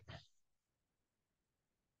 Okay?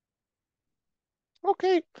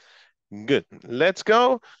 Okay, good. Let's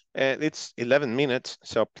go. It's 11 minutes,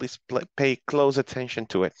 so please pay close attention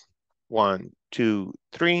to it. 1, 2,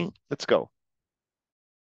 3, let's go.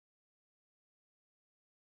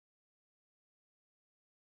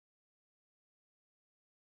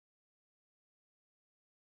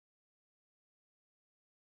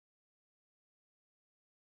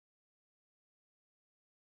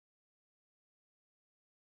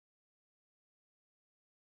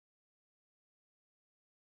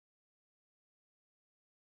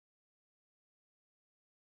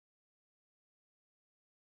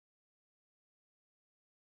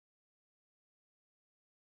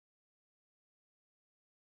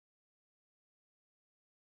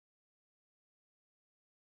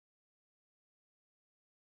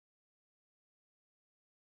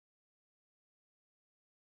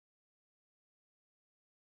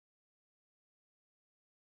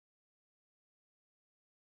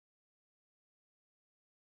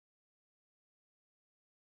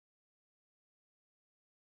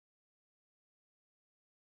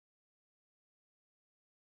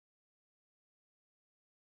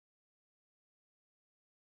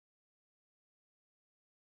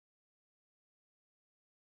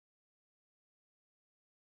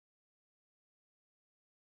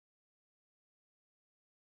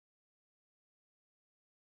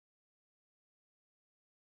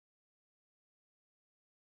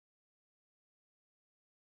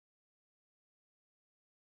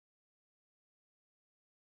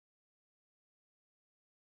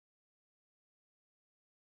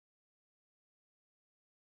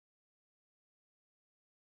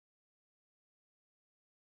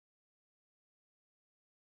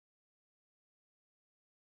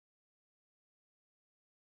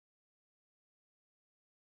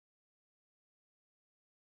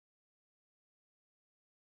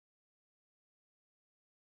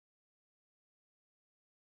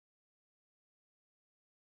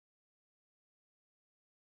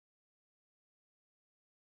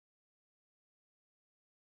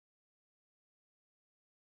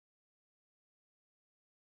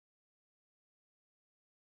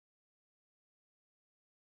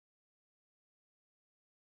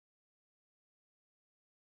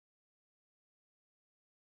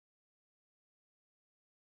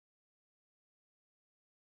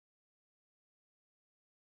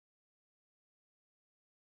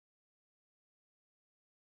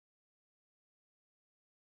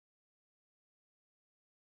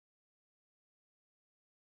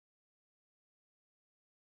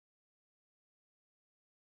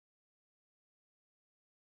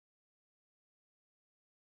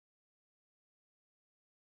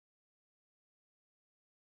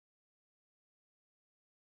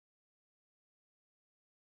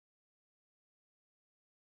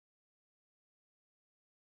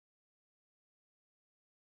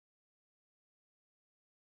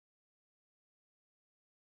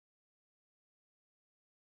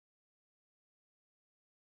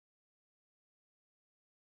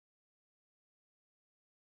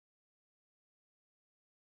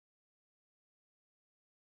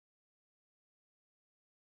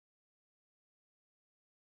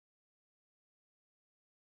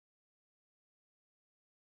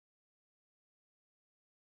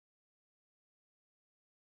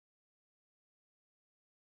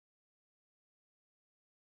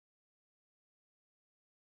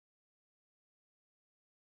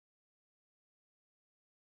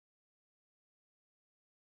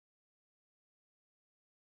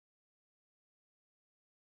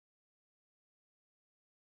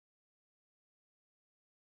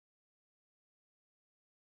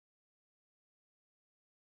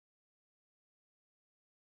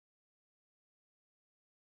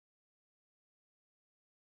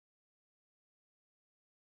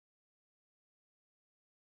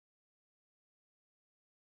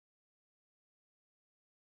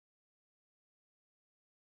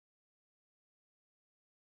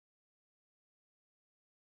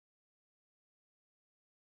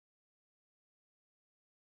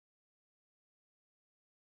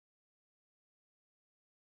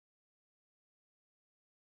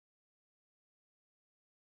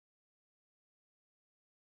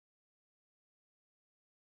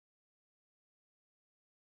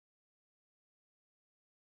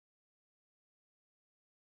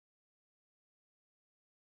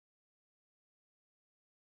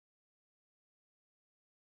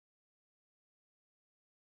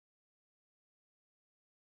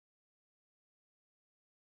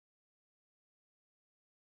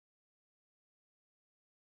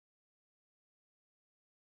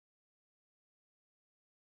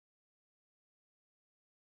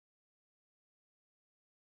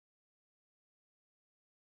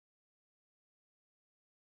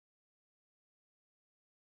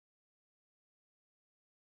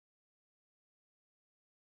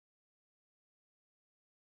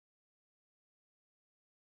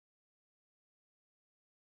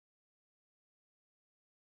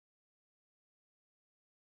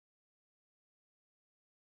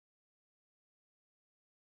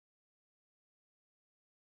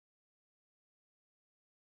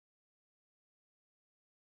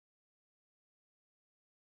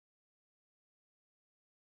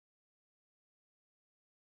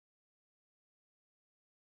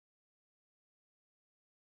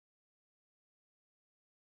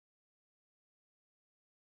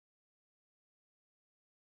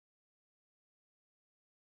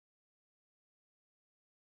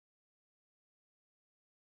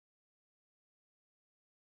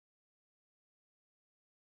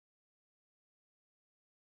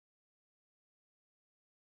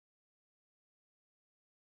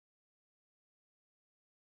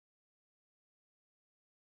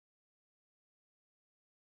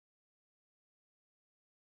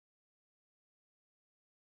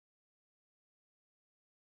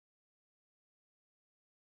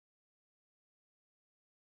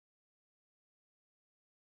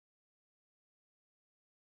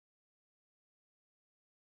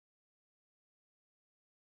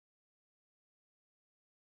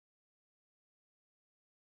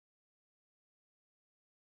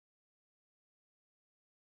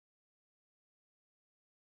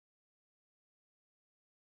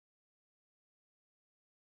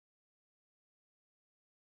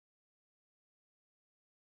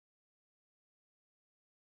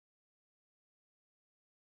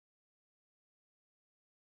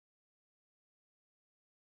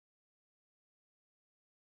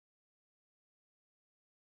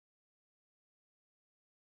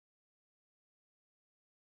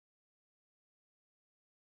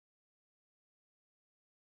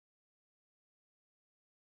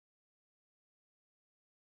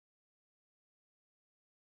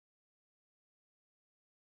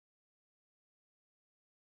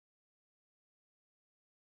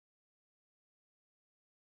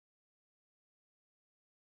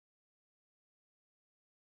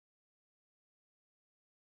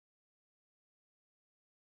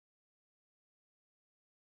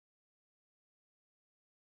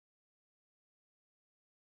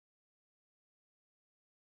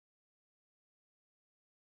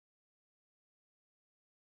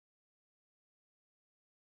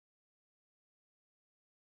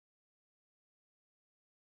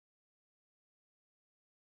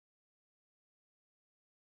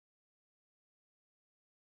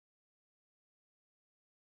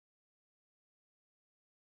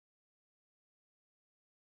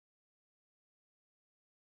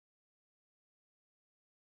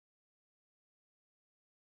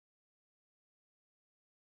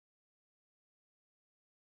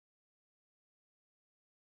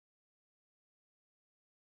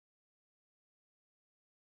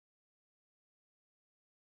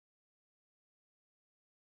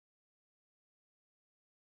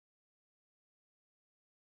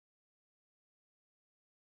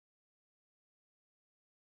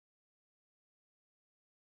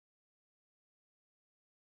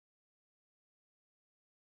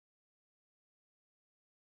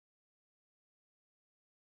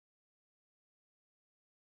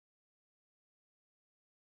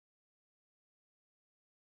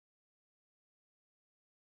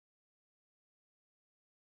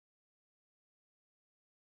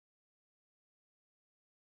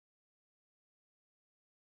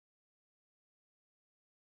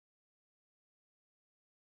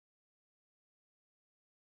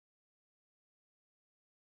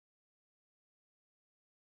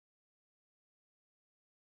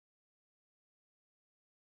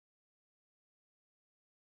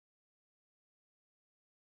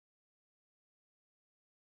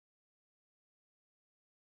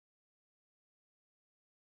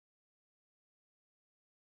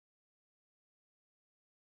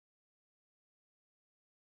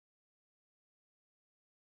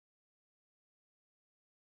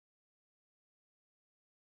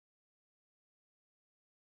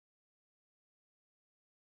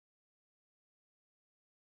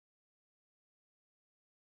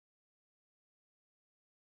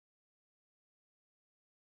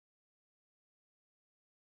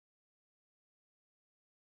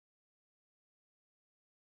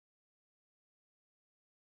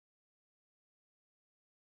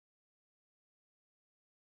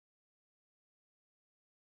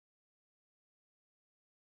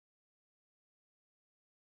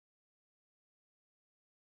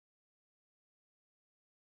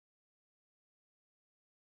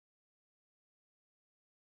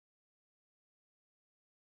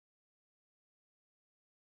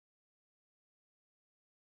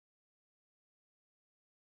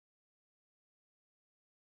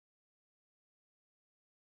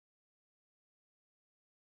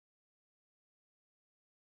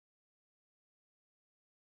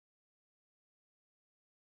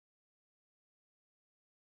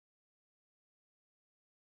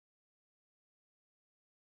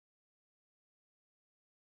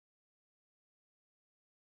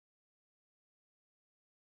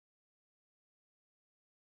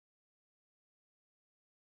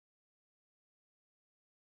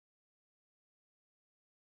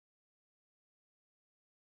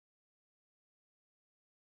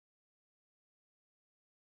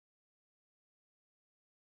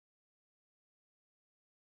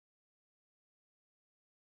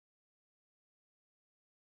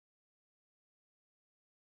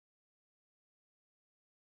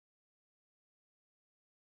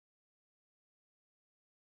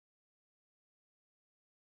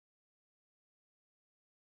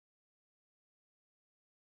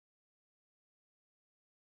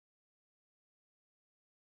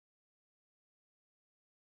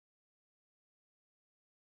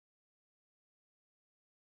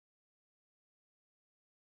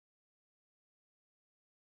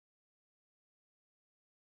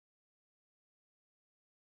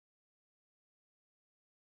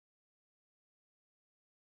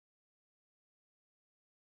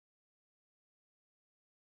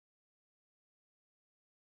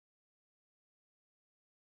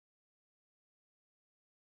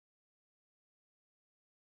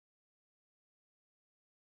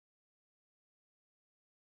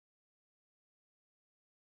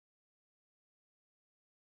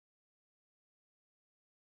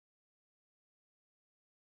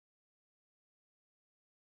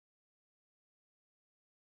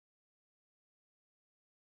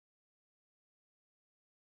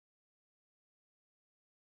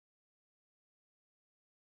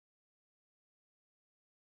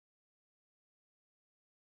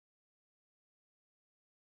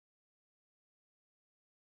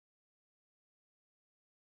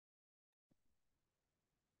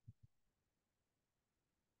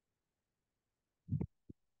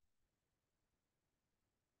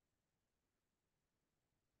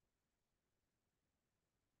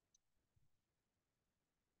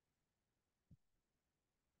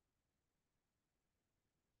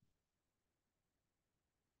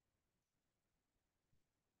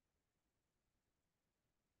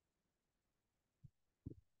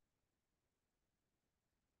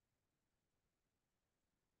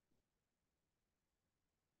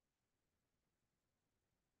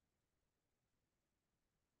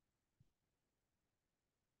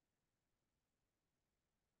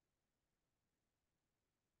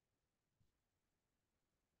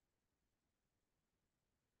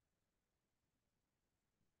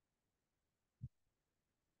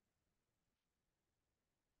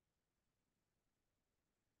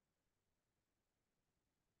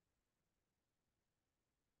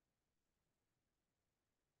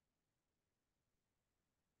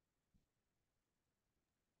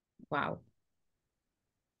 Wow.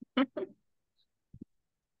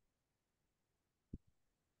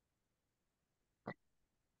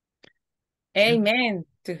 Amen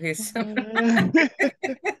to his.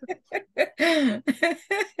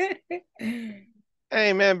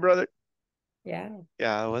 Amen, brother. Yeah.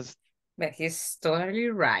 Yeah, I was. But he's totally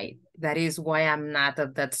right. That is why I'm not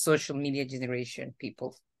of that social media generation,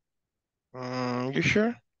 people. You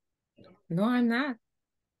sure? No, I'm not.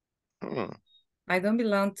 I don't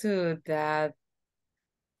belong to that.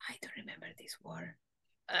 I don't remember this word.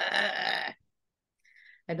 I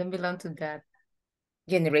don't belong to that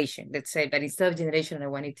generation, let's say, but instead of generation, I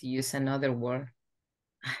wanted to use another word.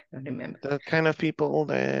 I don't remember. The kind of people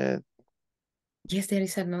that. Yes, there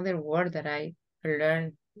is another word that I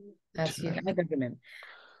learned last year. I don't remember.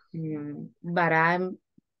 But I'm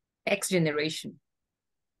X generation.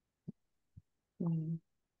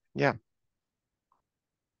 Yeah,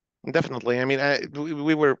 definitely. I mean,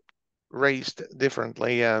 we were raised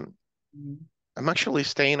differently. I'm actually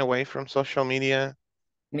staying away from social media.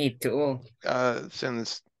 Me too.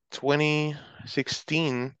 Since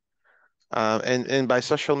 2016. And by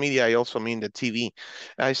social media, I also mean the TV.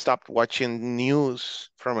 I stopped watching news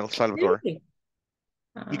from El Salvador Really?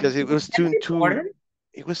 because it was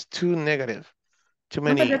it was too negative. Too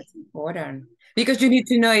No, but many. that's important because you need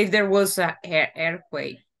to know if there was a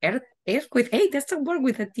earthquake. Earthquake. Hey, that's a word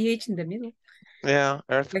with a th in the middle. Yeah,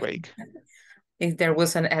 earthquake. If there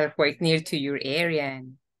was an earthquake near to your area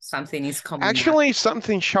and something is coming up. Actually,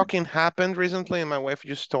 something shocking happened recently, and my wife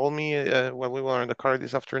just told me when we were in the car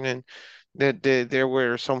this afternoon that there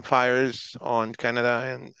were some fires on Canada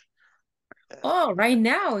and Oh, right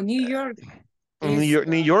now, New York is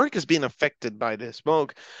New York is being affected by the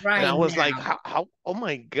smoke. And I right was like, now. how, oh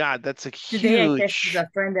my God, that's a Today I texted huge. a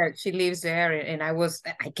friend that she lives there, and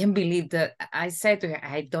I can't believe that. I said to her,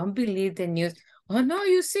 I don't believe the news. Oh no,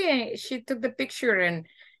 you see, she took the picture and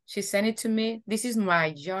she sent it to me. This is my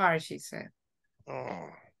yard, she said. Oh,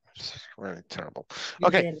 it's really terrible.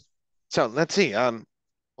 Okay, so let's see.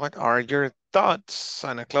 What are your thoughts?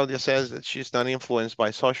 Ana Claudia says that she's not influenced by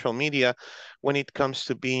social media when it comes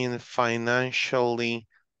to being financially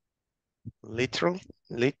literally.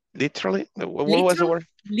 What was the word?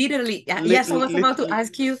 Literally. Yes, I was about to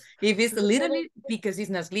ask you if it's literally because it's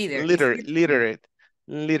not leader. Literate.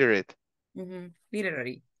 Literary.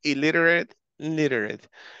 Illiterate, literate.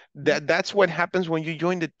 That's what happens when you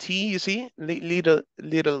join the T, you see? Literate.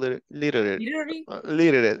 Literate.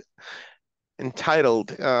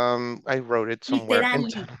 Entitled. I wrote it somewhere.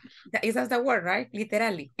 Literally. Is that the word, right?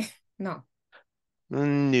 Literally. No.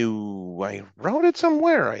 No, I wrote it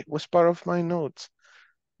somewhere. It was part of my notes.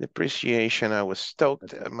 Depreciation. I was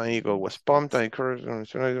stoked. My ego was pumped. I cursed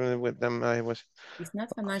with them. I was. It's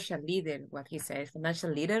not financial leader, what he says.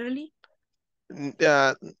 Financial literally?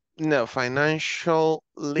 No, financial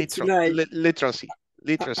literacy.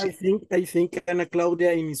 I think Ana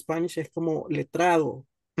Claudia in Spanish es como letrado.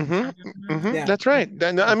 Yeah. That's right.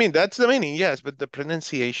 I mean, that's the meaning, yes, but the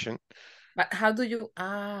pronunciation. But how do you,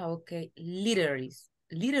 okay, literacy.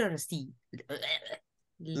 Literacy.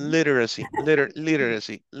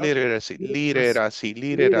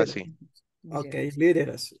 Okay,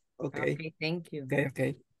 literacy. Okay. Okay, thank you.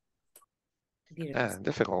 Okay.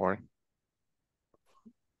 Difficult word.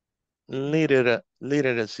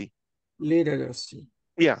 Literacy.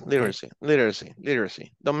 Yeah, literacy.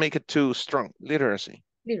 Don't make it too strong. Literacy.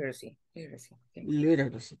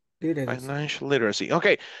 Financial literacy.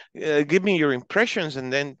 Okay, give me your impressions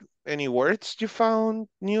and then any words you found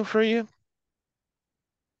new for you.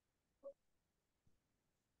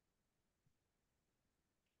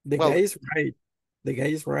 The guy is right. The guy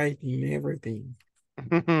is right in everything.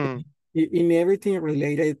 In everything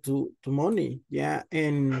related to money. Yeah.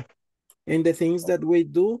 And the things that we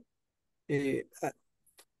do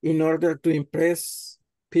in order to impress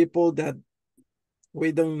people that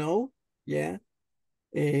we don't know. Yeah.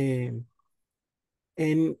 And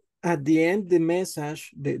at the end, the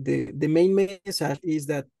message, the main message is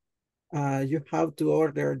that you have to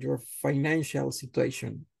order your financial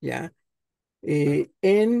situation. Yeah.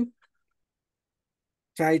 And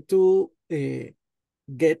try to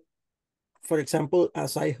get, for example, a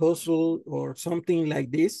side hustle or something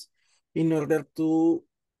like this in order to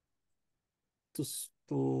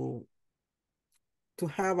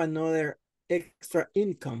have another extra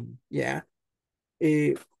income. Yeah.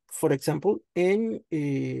 For example, and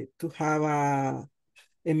to have a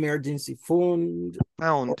emergency fund.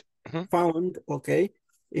 Fund, okay.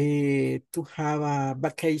 To have a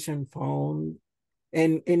vacation fund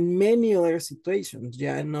and in many other situations.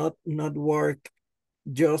 Yeah, not work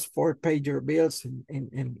just for pay your bills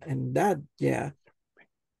and that. Yeah.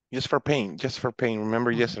 Just for paying.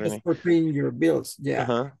 Remember yesterday? Just for paying your bills,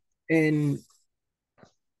 yeah. And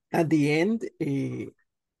at the end,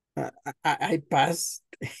 I passed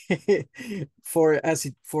for a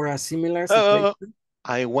similar situation.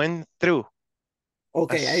 I went through.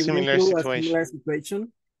 Okay, I went through a similar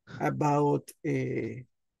situation about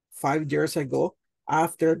 5 years ago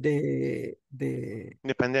after the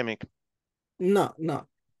pandemic. No.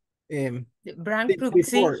 The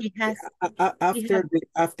bankruptcy he has.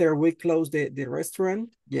 After we closed the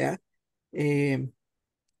restaurant, yeah.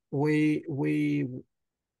 We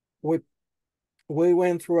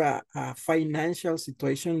went through a financial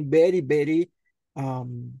situation very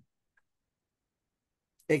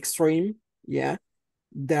extreme, yeah,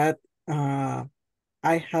 that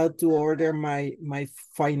I had to order my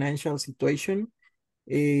financial situation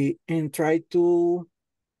and try to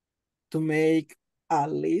make a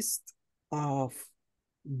list of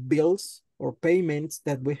bills or payments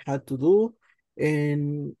that we had to do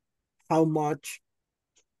and how much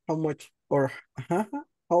or how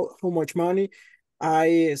much money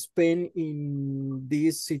I spend in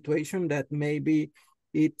this situation that maybe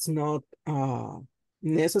it's not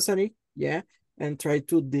necessary, yeah, and try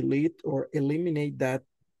to delete or eliminate that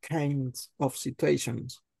kinds of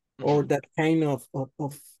situations or that kind of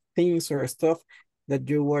things or stuff that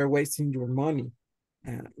you were wasting your money,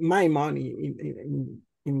 my money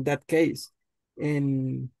in that case.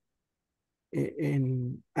 And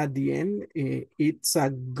at the end, it's a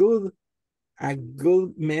good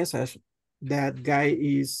message that guy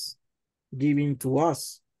is giving to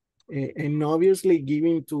us, and obviously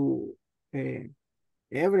giving to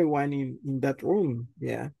everyone in that room,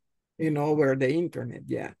 yeah, and over the internet,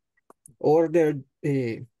 yeah. Order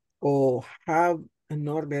or have an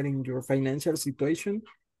order in your financial situation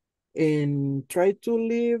and try to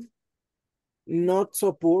live not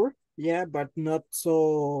so poor, yeah, but not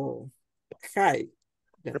so high.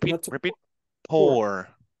 Yeah, repeat. Poor.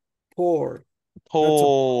 Poor.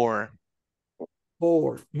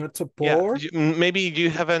 Not so poor. Yeah, maybe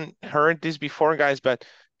you haven't heard this before, guys, but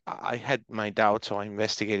I had my doubts, so I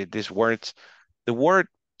investigated these words. The word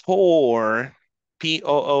poor,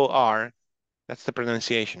 P-O-O-R, that's the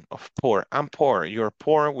pronunciation of poor. I'm poor, you're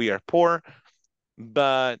poor, we are poor,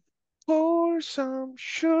 but pour some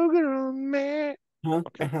sugar on me.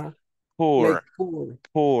 Okay. Poor. Like poor.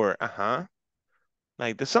 Poor,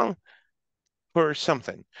 like the song, pour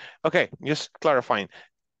something. Okay, just clarifying.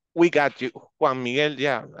 We got you, Juan Miguel.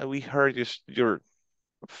 Yeah, we heard your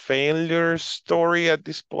failure story at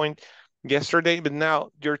this point yesterday, but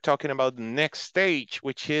now you're talking about the next stage,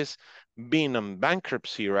 which is being in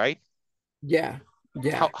bankruptcy, right? Yeah.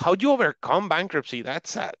 How do you overcome bankruptcy?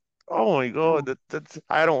 That's sad. Oh my God, that's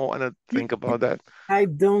I don't want to think about that. I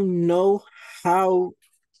don't know how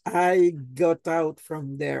I got out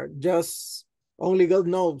from there. Just only God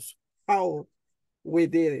knows how we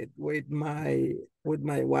did it with my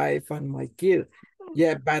wife and my kid.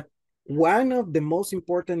 Yeah, but one of the most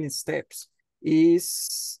important steps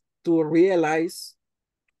is to realize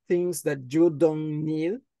things that you don't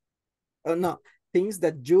need, or no, things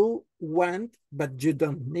that you want but you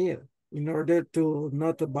don't need, in order to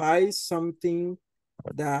not buy something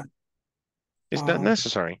that is not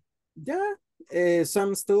necessary. Yeah,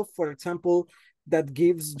 some stuff, for example, that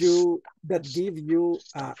give you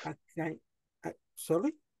a kind.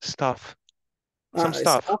 Sorry. Stuff.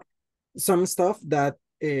 Some stuff that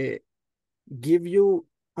give you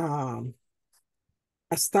a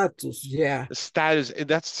status. Yeah. Status.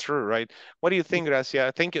 That's true, right? What do you think,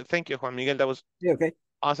 Gracia? Thank you, Juan Miguel. That was okay.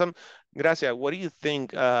 Awesome, Gracia. What do you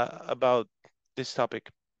think about this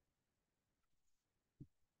topic?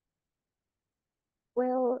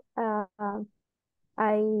 Well,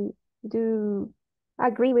 I do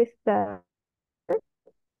agree with the.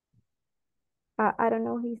 I don't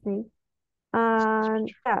know his name.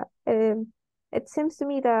 And yeah, it seems to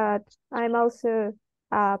me that I'm also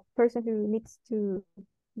a person who needs to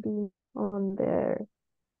be on the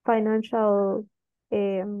financial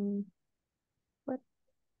what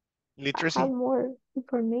literacy. I have more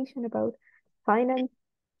information about finance.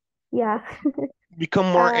 Yeah.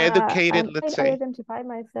 Become more educated, let's say. I identify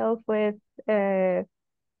myself with this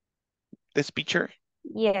picture.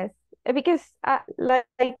 Yes, because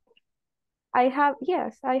like I have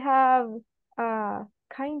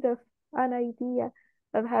kind of an idea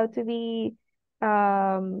of how to be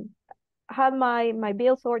have my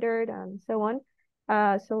bills ordered and so on,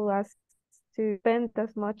 so as to spend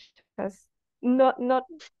as much as not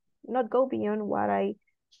go beyond what I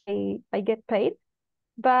get paid.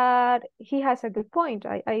 But he has a good point.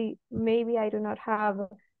 I maybe I do not have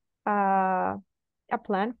a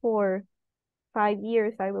plan for 5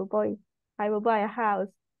 years I will buy a house,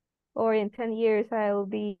 or in 10 years I will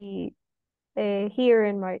be here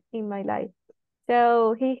in my life.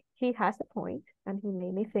 So he has a point, and he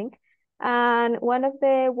made me think. And one of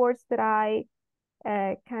the words that I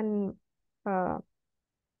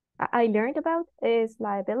learned about is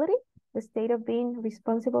liability, the state of being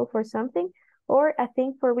responsible for something or a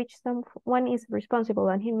thing for which someone is responsible.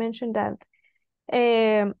 And he mentioned that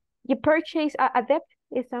you purchase a debt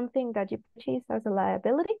is something that you purchase as a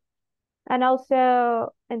liability, and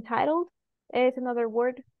also entitled is another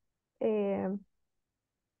word,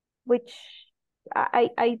 which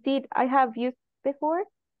I have used before,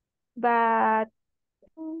 but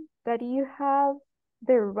that you have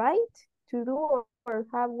the right to do or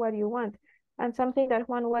have what you want, and something that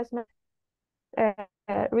Juan was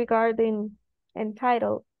regarding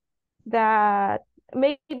entitled, that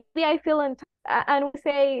maybe I feel entitled, and we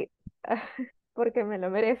say porque me lo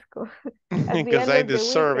merezco at the Because end I of the week,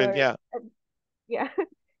 deserve it, or yeah.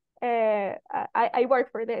 yeah, I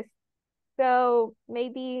work for this, so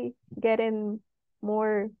maybe getting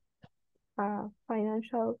more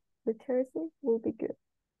financial literacy will be good.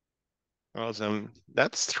 Awesome.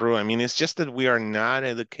 That's true. I mean, it's just that we are not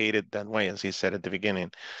educated that way, as he said at the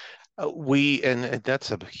beginning. And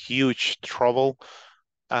that's a huge trouble,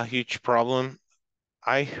 a huge problem.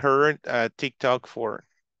 I heard TikTok for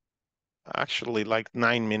actually like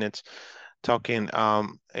 9 minutes talking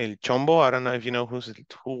El Chombo. I don't know if you know who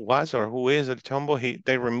was or who is El Chombo.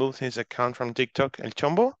 They removed his account from TikTok. El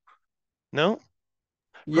Chombo? No?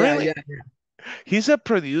 Yeah, Really? yeah. He's a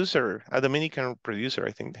producer, a Dominican producer,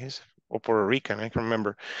 I think he's, or Puerto Rican, I can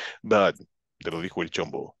remember. But te lo dijo El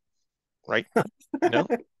Chombo, right? No?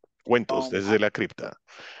 Cuentos desde la cripta.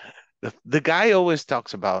 The guy always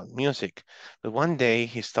talks about music, but one day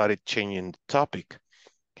he started changing the topic.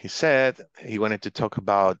 He said he wanted to talk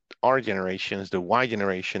about our generations, the Y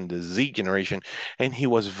generation, the Z generation, and he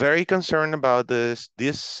was very concerned about this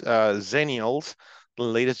Zennials, the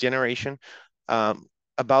latest generation,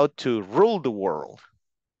 about to rule the world.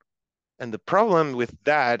 And the problem with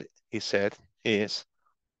that, he said, is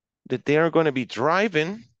that they are going to be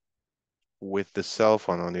driving with the cell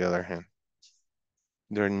phone on the other hand.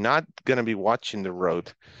 They're not going to be watching the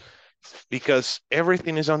road because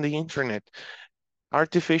everything is on the internet.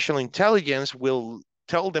 Artificial intelligence will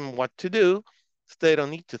tell them what to do, so they don't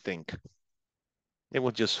need to think. They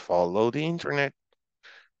will just follow the internet.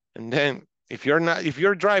 And then if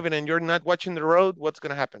you're driving and you're not watching the road, what's going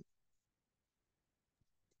to happen?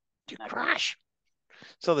 You crash.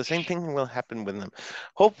 So the same thing will happen with them.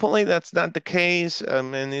 Hopefully that's not the case,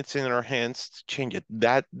 and it's in our hands to change it.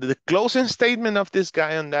 That the closing statement of this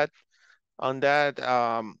guy on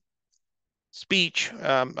that speech,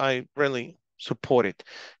 I really support it.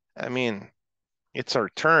 I mean, it's our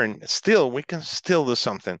turn. Still, we can still do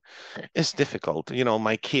something. It's difficult. You know,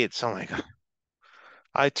 my kids, oh my God.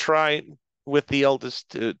 I tried with the eldest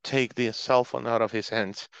to take the cell phone out of his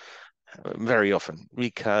hands very often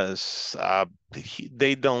because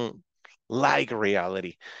they don't like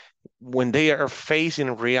reality. When they are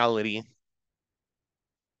facing reality,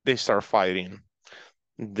 they start fighting.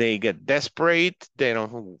 They get desperate. They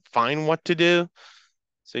don't find what to do.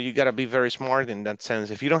 So you got to be very smart in that sense.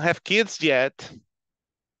 If you don't have kids yet,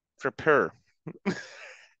 prepare.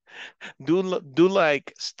 do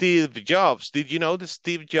like Steve Jobs. Did you know that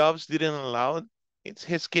Steve Jobs didn't allow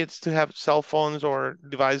his kids to have cell phones or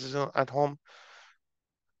devices at home?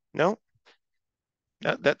 No?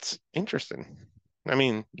 That's interesting. I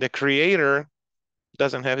mean, the creator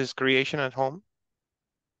doesn't have his creation at home.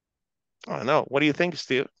 I don't know. What do you think,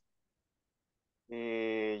 Steve?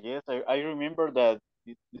 Yes, I remember that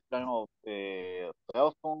this kind of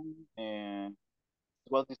cell phone and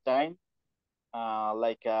was designed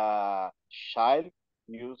like a child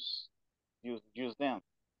use use them.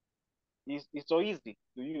 It's so easy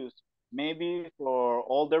to use. Maybe for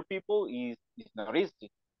older people is not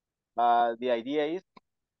easy, but the idea is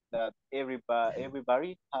that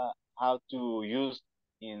everybody how to use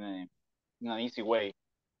in, a, in an easy way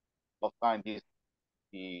of find the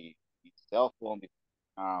cell phone, the,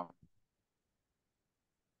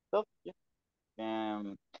 stuff. Yeah.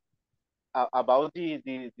 About this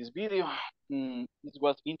video, it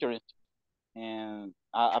was interesting, and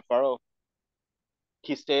a part of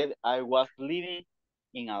he said I was living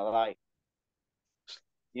in a lie.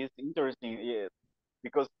 It's interesting, yes,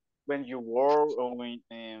 because when you work or when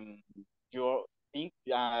you think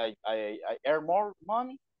I earn more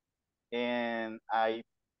money and I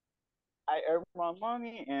earn more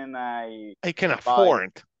money and I can buy,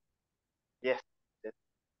 afford. yes, yes,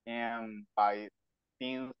 and buy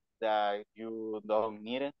things that you don't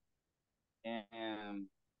need it, and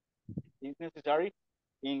it's necessary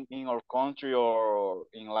in our country or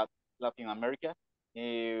in Latin America.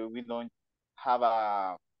 We don't have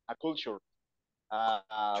a culture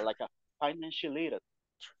like a financial literacy.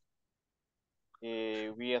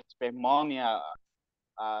 We spend money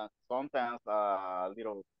sometimes a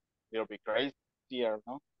little bit crazier,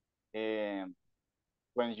 no? Um,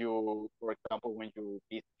 when you, for example, when you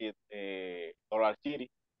visit Dollar City,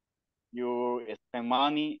 you spend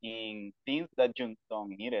money in things that you don't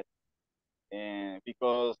need it, and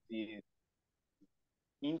because it's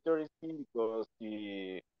interesting, because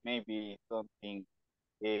maybe something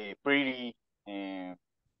pretty, and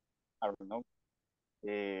I don't know,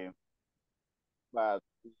 uh, but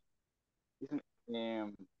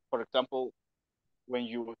for example, when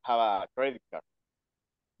you have a credit card,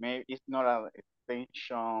 maybe it's not an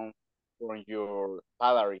extension from your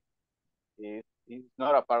salary. It's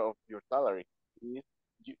not a part of your salary. It's,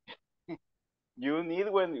 you, you need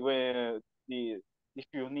when the if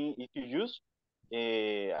you use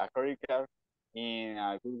a credit card in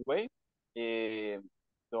a good way,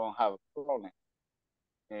 don't have a problem.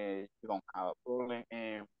 You don't have a problem.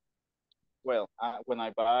 Well, when I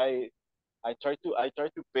buy, I try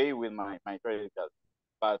to pay with my credit card,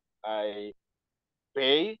 but I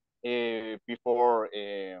pay before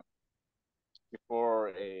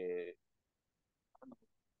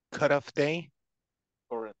Cut-off day.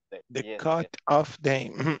 current day. The Yes, yes. cut-off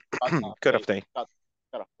day. Cut off Cut-off day. day. Cut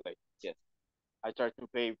off day. Yes. I try to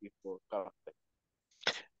pay before cut off day.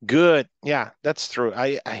 Good. Yeah, that's true.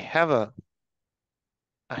 I have a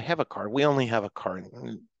card. We only have a card.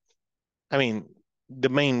 I mean, the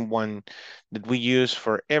main one that we use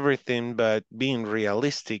for everything, but being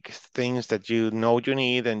realistic, things that you know you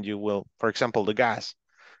need and you will, for example, the gas.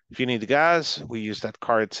 If you need the gas, we use that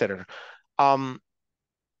card, etc. Um,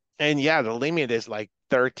 and yeah, the limit is like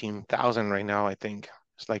 13,000 right now, I think.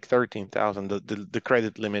 It's like 13,000, the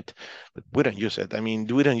credit limit, but we don't use it. I mean,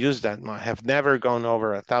 we don't use that much. Have never gone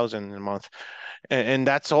over 1,000 in a month, and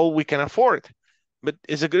that's all we can afford. But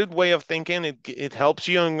it's a good way of thinking. It helps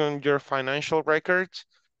you on your financial records,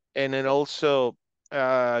 and it also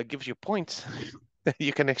gives you points that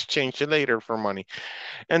you can exchange later for money,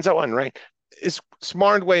 and so on, right? It's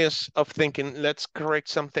smart ways of thinking. Let's correct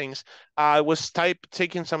some things. I was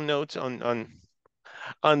taking some notes on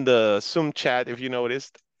the Zoom chat, if you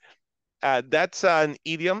noticed. That's an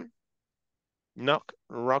idiom, knock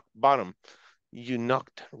rock bottom. You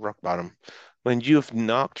knocked rock bottom. When you've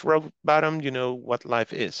knocked rock bottom, you know what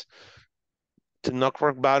life is. To knock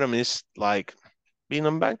rock bottom is like being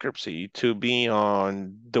on bankruptcy, to be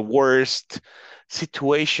on the worst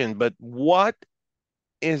situation. But what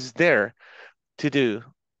is there to do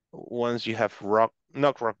once you have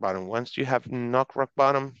knocked rock bottom? Once you have knocked rock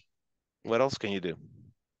bottom, what else can you do?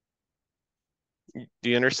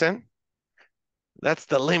 Do you understand? That's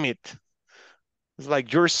the limit. It's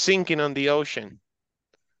like you're sinking on the ocean.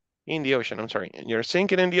 In the ocean, I'm sorry. And you're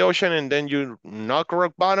sinking in the ocean and then you knock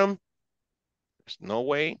rock bottom. There's no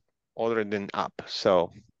way other than up.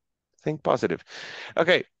 So think positive.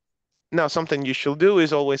 Okay. Now, something you should do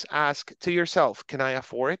is always ask to yourself, can I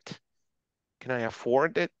afford it? Can I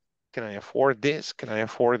afford it? Can I afford this? Can I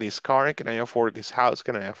afford this car? Can I afford this house?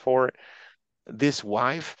 Can I afford this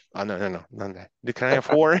wife? Oh, no. Can I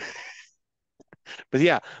afford? But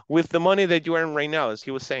yeah, with the money that you earn right now, as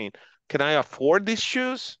he was saying, can I afford these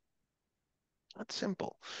shoes? That's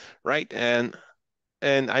simple, right? And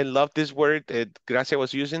I love this word that Gracia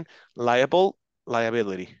was using,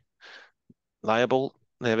 liability.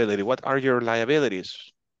 Liability. What are your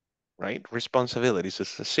liabilities, right? Responsibilities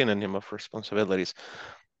is a synonym of responsibilities.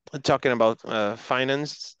 Talking about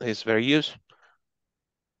finance is very used.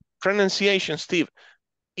 Pronunciation, Steve.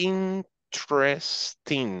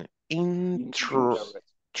 Interesting.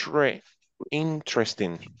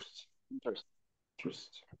 Interesting. Interest.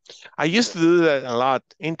 I used to do that a lot.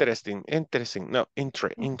 Interesting. No,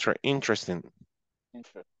 interesting.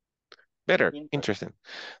 Better. Interesting.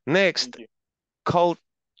 Next,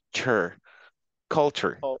 culture.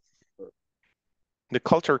 The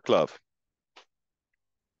culture club.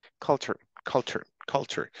 Culture.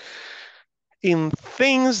 In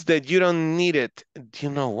things that you don't need it. Do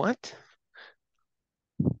you know what?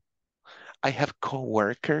 I have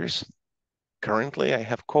coworkers. Currently, I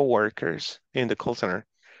have coworkers in the call center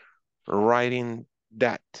writing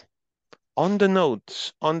that on the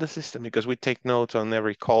notes, on the system, because we take notes on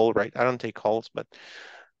every call, right? I don't take calls, but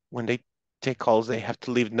when they take calls, they have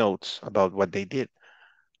to leave notes about what they did.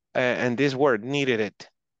 And this word, needed it.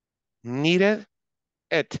 Needed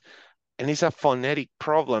it. And it's a phonetic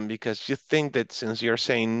problem because you think that since you're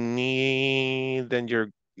saying need, then you're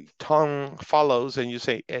tongue follows and you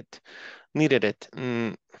say it, needed it.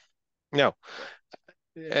 No.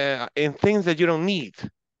 In things that you don't need.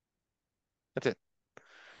 That's it.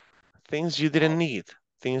 Things you didn't need.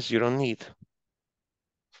 Things you don't need.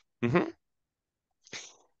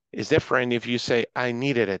 It's different if you say, I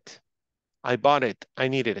needed it. I bought it. I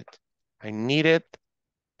needed it. I needed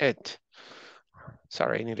it.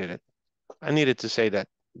 Sorry, I needed it. I needed to say that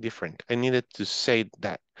different. I needed to say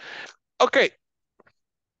that. Okay.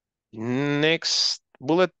 Next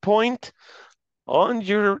bullet point. On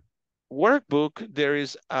your workbook, there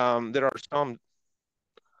are some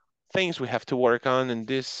things we have to work on, and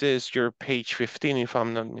this is your page 15, if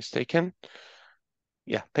I'm not mistaken.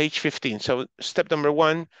 Yeah, page 15. So step number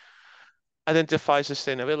 1, identify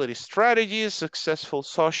sustainability strategies successful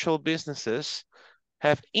social businesses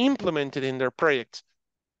have implemented in their projects.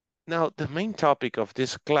 Now, the main topic of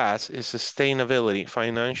this class is sustainability,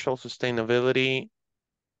 financial sustainability.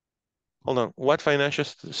 Hold on, what financial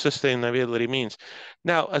sustainability means.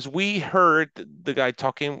 Now, as we heard the guy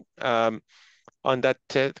talking on that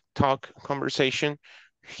TED Talk conversation,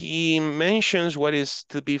 he mentions what is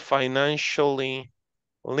to be financially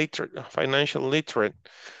literate,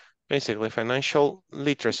 basically financial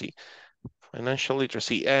literacy,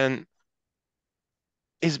 and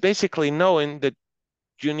is basically knowing that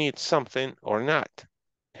you need something or not,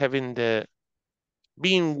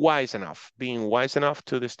 being wise enough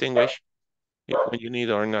to distinguish when you need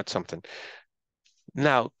or not something.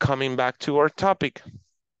 Now, coming back to our topic,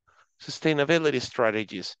 sustainability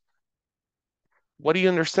strategies. What do you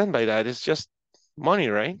understand by that? It's just money,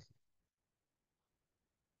 right?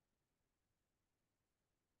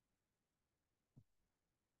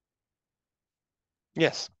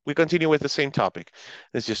 Yes, we continue with the same topic.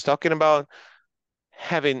 It's just talking about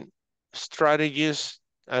having strategies,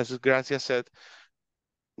 as Gracia said,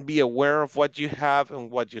 be aware of what you have and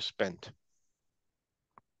what you spend.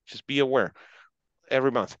 Just be aware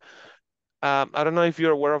every month. I don't know if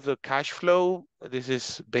you're aware of the cash flow. This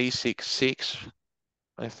is basic 6,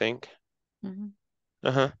 I think.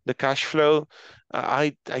 The cash flow.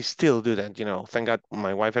 I still do that, you know. Thank God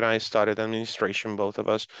my wife and I started administration, both of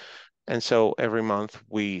us. And so every month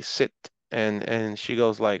we sit and she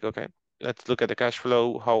goes like, okay, let's look at the cash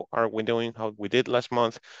flow. How are we doing? How we did last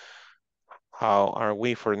month? How are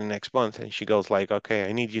we for the next month? And she goes like, okay,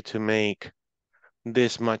 I need you to make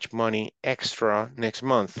this much money extra next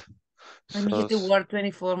month. I need you to work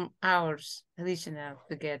 24 hours additional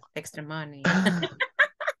to get extra money.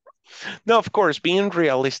 No, of course, being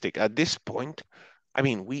realistic at this point, I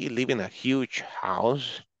mean, we live in a huge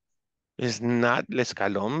house. It's not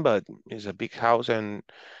L'Escalon, but it's a big house and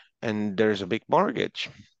there's a big mortgage,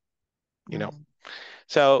 you know.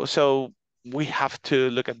 So we have to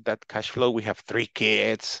look at that cash flow. We have 3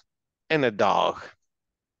 kids and a dog.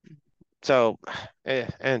 So,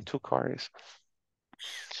 and 2 cars.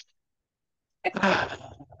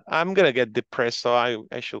 I'm gonna get depressed, so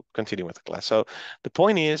I should continue with the class. So the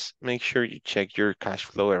point is, make sure you check your cash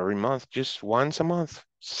flow every month, just once a month.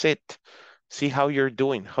 Sit, see how you're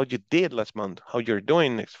doing, how you did last month, how you're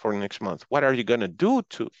doing for next month. What are you gonna do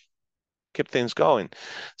to keep things going?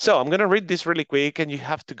 So I'm gonna read this really quick, and you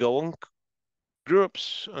have to go on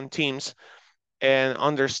groups, on teams, and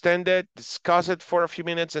understand it, discuss it for a few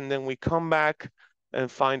minutes, and then we come back and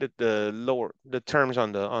find the terms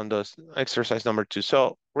on the exercise number 2.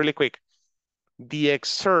 So really quick, the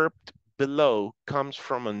excerpt below comes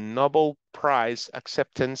from a Nobel Prize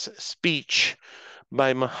acceptance speech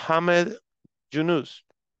by Mohammed Yunus,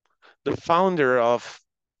 the founder of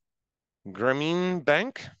Grameen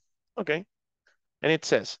Bank. Okay, and it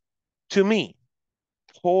says, to me,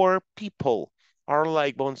 poor people are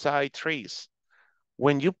like bonsai trees.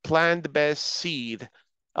 When you plant the best seed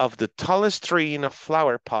of the tallest tree in a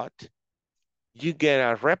flower pot, you get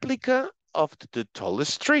a replica of the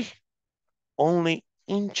tallest tree, only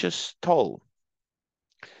inches tall.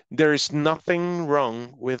 There is nothing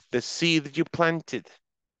wrong with the seed you planted,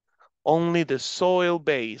 only the soil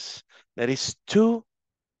base that is too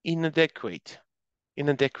inadequate.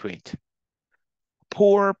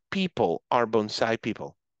 Poor people are bonsai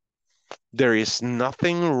people. There is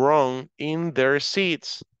nothing wrong in their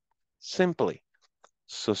seeds. Simply,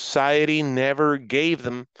 society never gave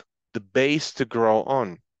them the base to grow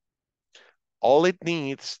on. All it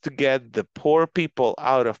needs to get the poor people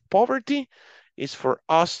out of poverty is for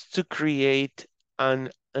us to create an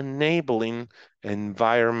enabling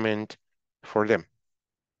environment for them.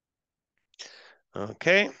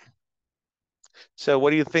 Okay. So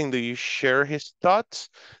what do you think? Do you share his thoughts?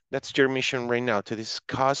 That's your mission right now, to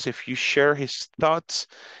discuss if you share his thoughts,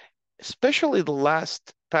 especially the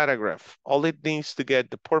last paragraph. All it needs to get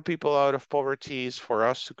the poor people out of poverty is for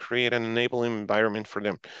us to create an enabling environment for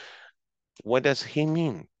them. What does he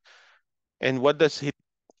mean? And what does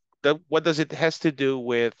it has to do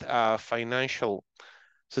with financial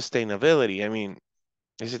sustainability? I mean,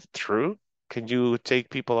 is it true? Can you take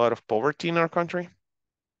people out of poverty in our country?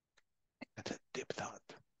 That's a deep thought.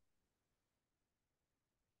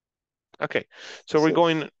 Okay, so we're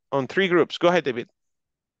going on 3 groups. Go ahead, David.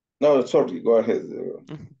 No, sorry, go ahead.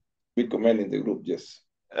 We comment in the group, yes.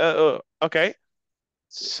 Okay.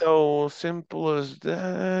 So simple as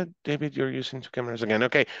that. David, you're using 2 cameras again.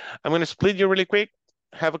 Okay, I'm going to split you really quick.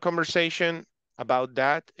 Have a conversation about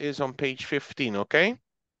that. Is on page 15, okay?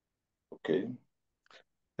 Okay.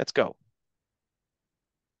 Let's go.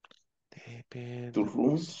 David, 2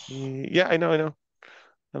 rooms. yeah, I know.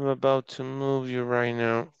 I'm about to move you right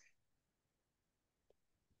now.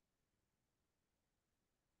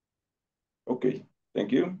 Okay,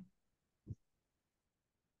 thank you.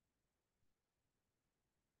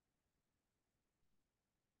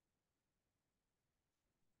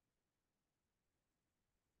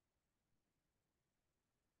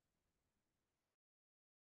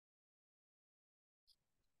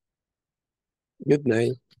 Good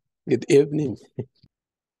night. Good evening.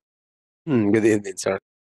 Good evening, sir.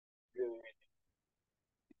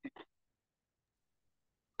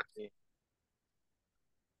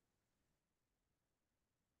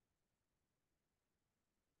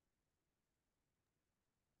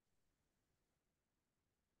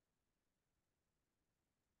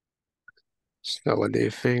 So what do you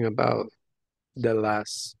think about the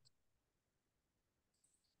last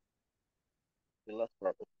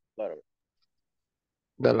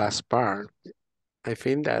part? I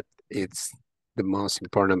think that it's the most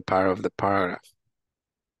important part of the paragraph.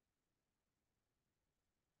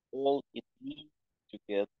 All it means to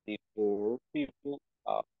get the poor people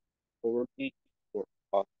out of poverty for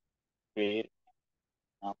us to create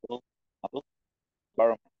an ample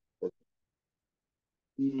environment for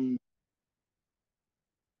them.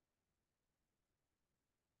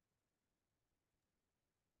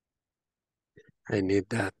 I need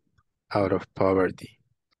that out of poverty.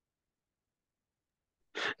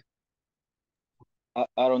 I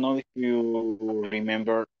don't know if you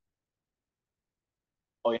remember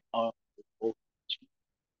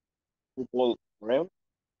football real.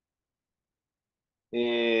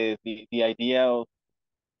 The idea of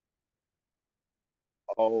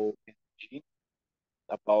how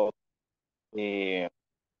about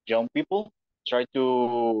young people try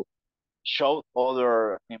to show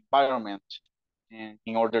other environment, and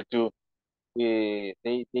in order to they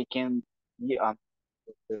can see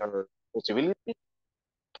their possibilities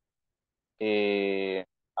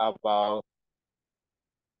about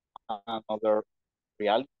another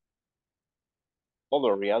reality,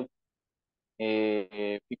 other reality,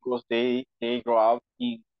 because they grow up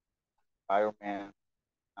in environment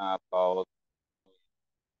about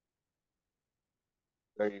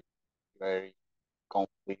very very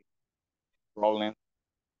conflict, problems,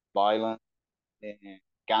 violence, and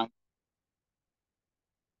gang.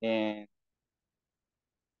 And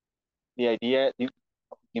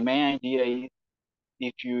the main idea is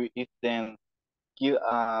if then give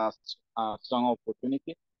us some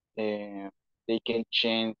opportunity, they can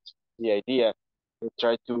change the idea. They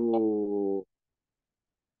try to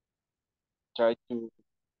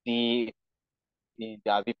see in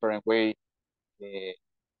a different way,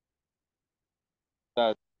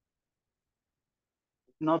 that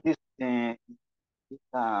not this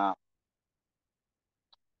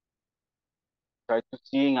try to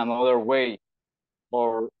see in another way,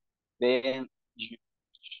 or then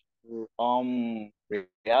your own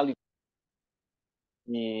reality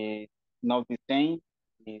is not the same.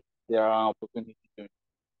 If there are opportunity to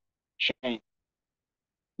change.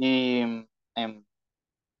 And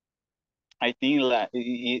I think that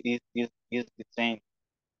it's the same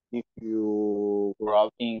if you grow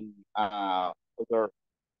up in other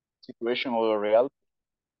situation or reality.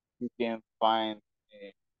 You can find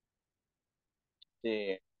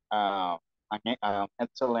the an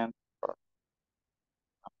excellent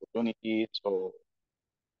opportunities, or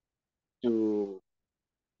to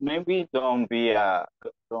maybe don't be a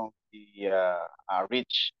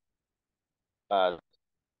rich, but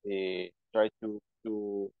try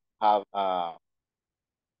to have a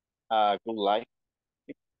good life.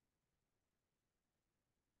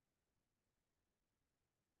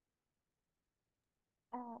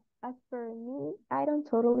 As for me, I don't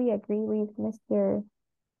totally agree with Mr.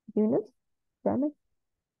 Yunus, Ramek,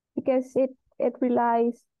 because it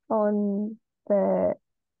relies on the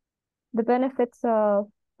benefits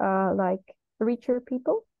of like richer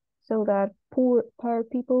people so that poor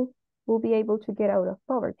people will be able to get out of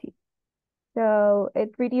poverty. So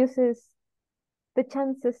it reduces the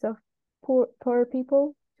chances of poor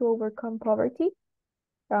people to overcome poverty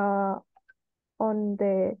on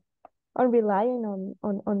relying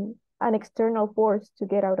on an external force to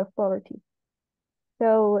get out of poverty.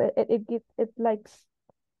 So it gives it like,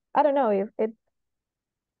 I don't know, if it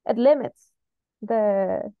limits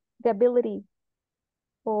the ability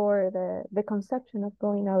or the conception of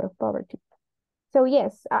going out of poverty. So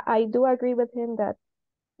yes, I do agree with him that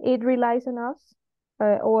it relies on us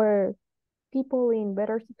or people in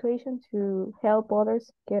better situation to help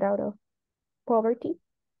others get out of poverty.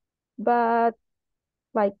 But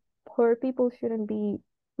like poor people shouldn't be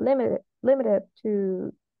limited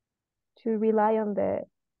to rely on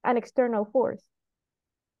an external force,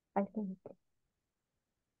 I think.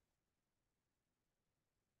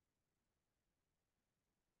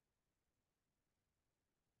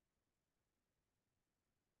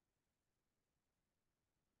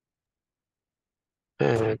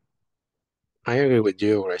 Uh, I agree with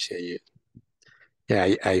you, Gracia.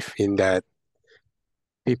 Yeah, I think that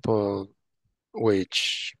people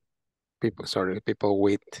people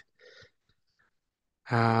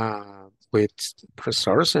with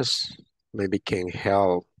resources maybe can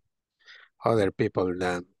help other people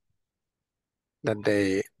that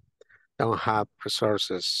they don't have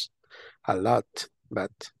resources a lot,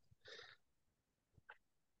 but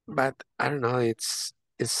I don't know, it's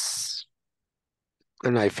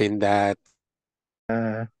and I think that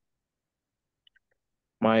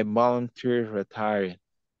My volunteer retired.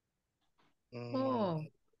 Oh,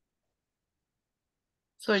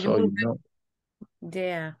 so you So will, you know.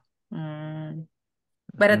 yeah.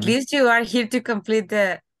 But at least you are here to complete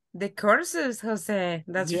the courses, Jose.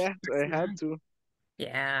 That's Yes, I had nice. to.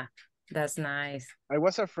 Yeah, that's nice. I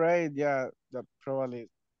was afraid, yeah, that probably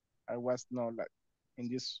I was not like in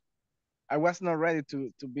this. I was not ready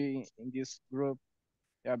to be in this group,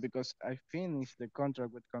 yeah, because I finished the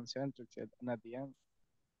contract with Concentric and at the end,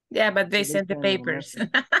 Yeah, but they so they sent the sent me a papers.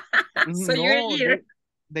 message. So you're No, here.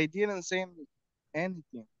 they didn't send me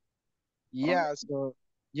anything. Yeah, so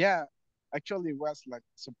yeah, actually it was like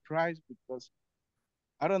surprised because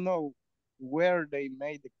I don't know where they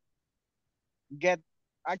made it get.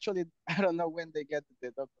 Actually, I don't know when they get the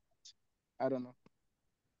documents. I don't know.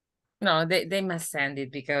 No, they must send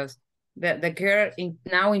it because the girl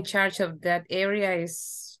now in charge of that area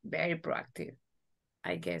is very proactive,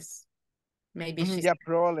 I guess. Maybe she's Yeah,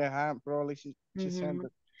 probably she sent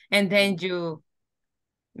it. and then you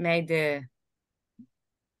made the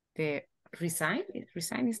resign.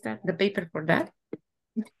 Resign is that the paper for that?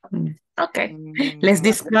 Okay, let's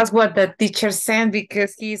discuss what the teacher sent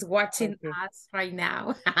because he's watching us right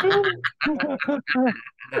now.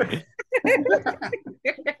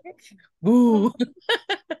 Boo.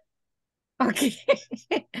 Okay.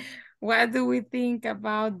 What do we think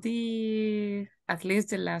about at least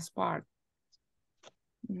the last part?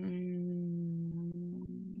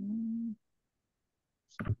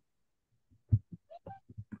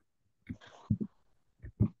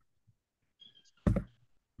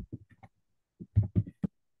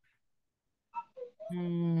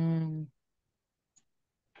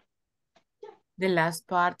 The last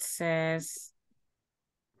part says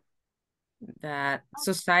that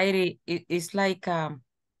society is like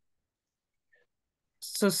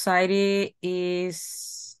society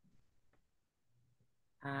is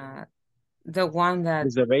the one that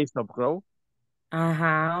is the base of growth.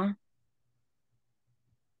 I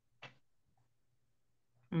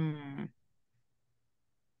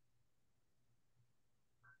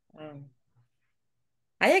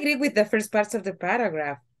agree with the first parts of the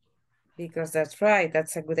paragraph because that's right.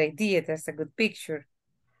 That's a good idea. That's a good picture.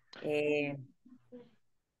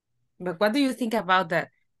 But what do you think about that?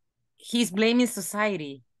 He's blaming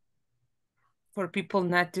society for people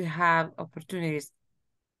not to have opportunities.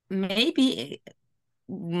 Maybe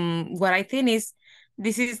what I think is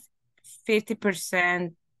this is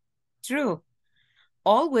 50% true.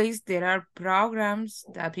 Always there are programs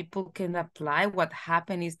that people can apply. What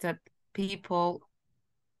happens is that people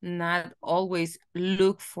not always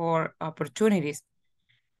look for opportunities.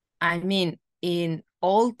 I mean, in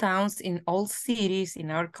all towns, in all cities in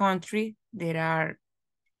our country, there are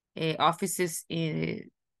offices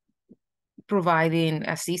providing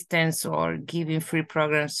assistance or giving free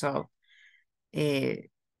programs of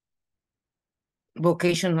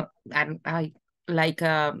vocational, I like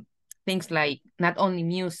things like not only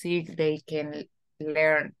music, they can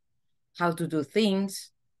learn how to do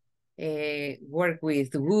things, work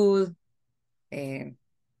with wood. In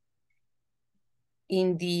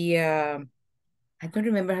the I don't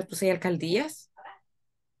remember how to say alcaldías.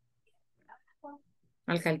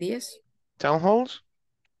 Alcaldías. Town halls?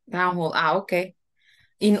 Town hall. Okay.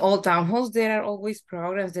 In all town halls, there are always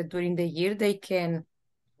programs that during the year they can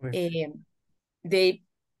they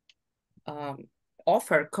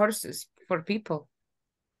offer courses for people.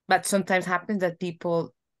 But sometimes happens that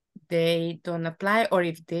people they don't apply, or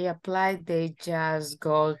if they apply, they just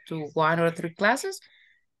go to 1 or 3 classes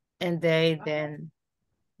and then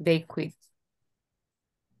they quit.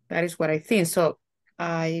 That is what I think. So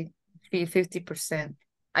I feel 50%.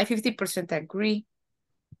 I 50% agree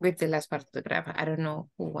with the last part of the graph. I don't know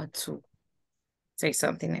who wants to say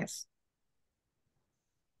something else.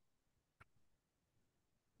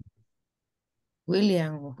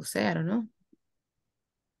 William or Jose, I don't know.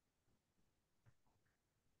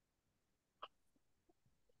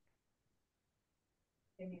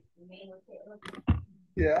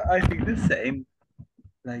 Yeah, I think the same,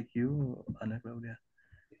 like you, Ana Claudia.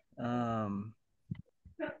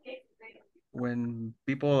 When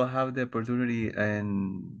people have the opportunity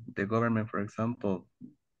and the government, for example,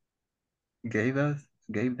 gave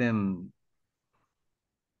them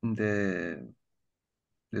the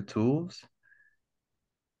tools,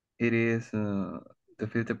 it is the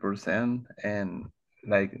 50%, and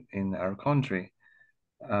like in our country,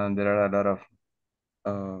 there are a lot of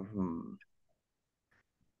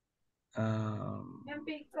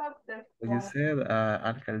what you said,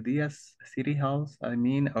 alcaldías, city halls, I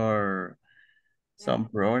mean, or some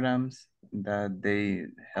programs that they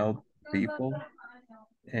help people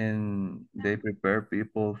and they prepare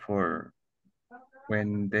people for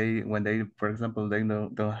when they, for example, they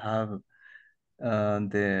don't have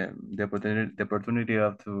the opportunity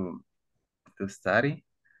of to study.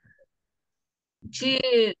 She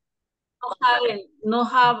no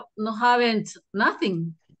haven't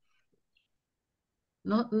nothing.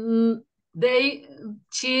 No,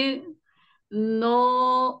 she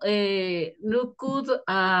no no could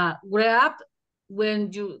grow up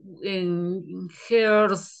when you in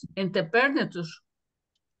her entrepreneur.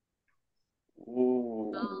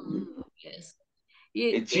 Yes.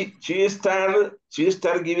 She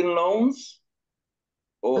start giving loans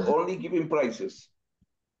or only giving prices?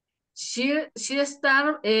 She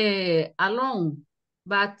start alone,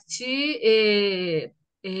 but she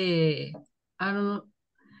I don't know,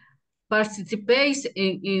 participates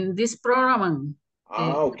in this program.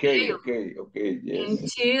 Okay, yes. And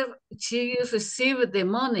she received the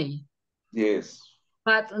money. Yes.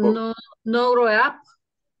 But no grow up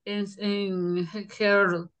in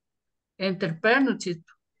her entrepreneurship.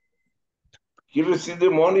 He received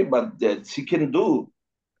the money, but she can do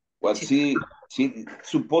what she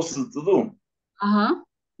supposed to do.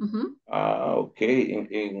 Okay.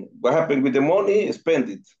 And what happened with the money? Spend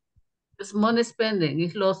it. It's money spending.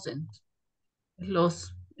 It's lost.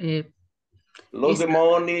 Lost. Lost the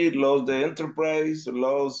money, lost the enterprise,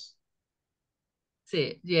 lost.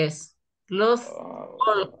 Yes. Lost all.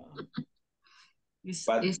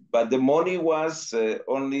 But the money was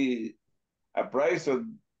only a price, so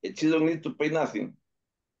she don't need to pay nothing.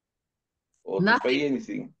 Or nothing. To pay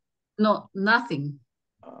anything. No, nothing.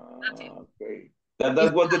 Okay.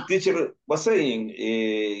 That's what the teacher was saying.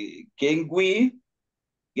 Can we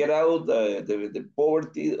get out the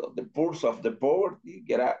poverty, the pulse of the poverty?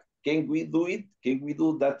 Get out. Can we do it? Can we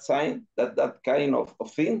do that kind of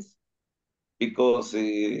things? Because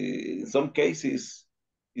in some cases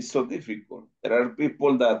it's so difficult. There are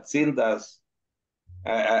people that think that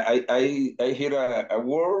I hear a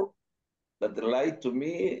word that the light to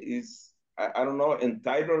me is I don't know,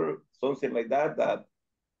 entitled, something like that. That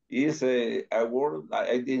is a word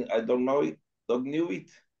I don't know it, don't knew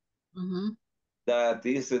it. That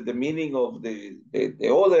is the meaning of the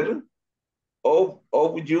other of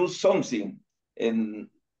you something, and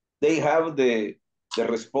they have the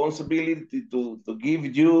responsibility to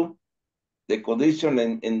give you the condition,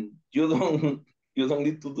 and you don't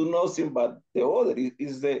need to do nothing, but the other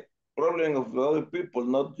is the problem of the other people,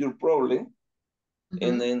 not your problem.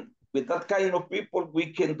 And then with that kind of people,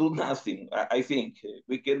 we can do nothing. I think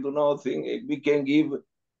we can do nothing. We can give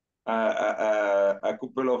a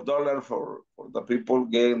couple of dollars for the people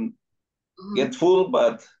get food,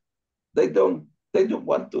 but they don't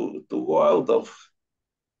want to go out of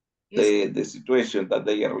the situation that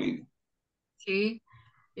they are living. See,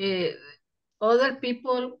 other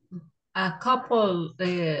people, a couple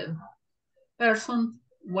person,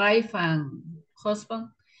 wife and husband,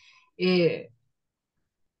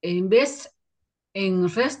 invest in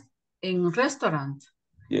restaurant.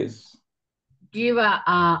 Yes. Give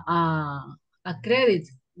a credit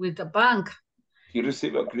with the bank. He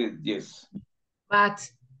received a credit, yes.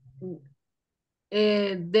 But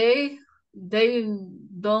they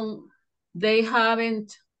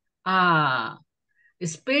haven't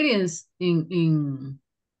experience in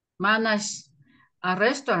manage a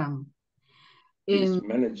restaurant. Yes,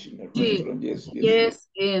 managing a restaurant, yes. Yes,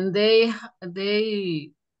 and they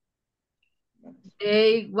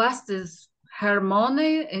wasted her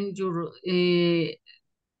money and your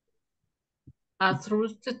through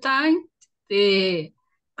the time they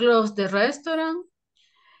close the restaurant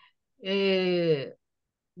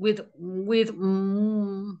with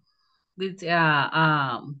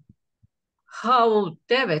how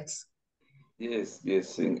debits. Yes,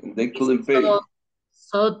 and they couldn't pay.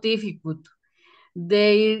 So difficult.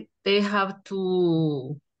 They have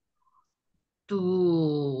to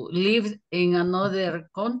live in another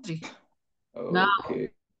country.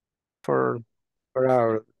 Okay. For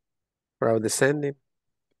our descending,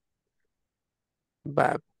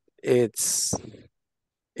 but it's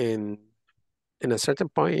in a certain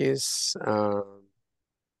point is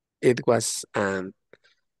it was an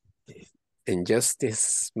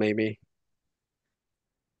injustice maybe,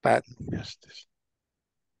 but Justice.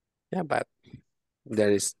 yeah, but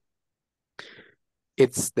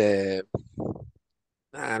it's the,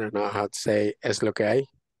 I don't know how to say, es lo que hay.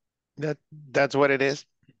 That's what it is.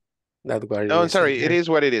 That's what it Oh, I'm is. sorry. Okay. It is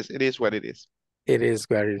what it is. It is what it is. It is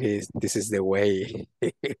what it is. This is the way.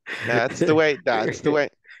 That's the way. That's the way.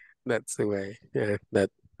 That's the way. Yeah, that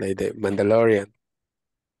like the Mandalorian.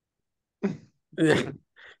 Yeah,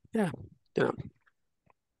 yeah. You know.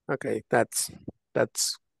 Okay, that's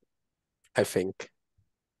I think.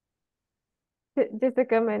 Just a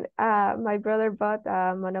comment. My brother bought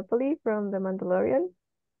Monopoly from the Mandalorian,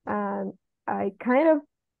 and I kind of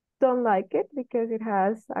don't like it because it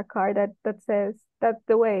has a card that says that's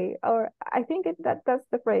the way, or I think that's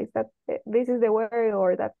the phrase that this is the way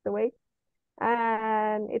or that's the way,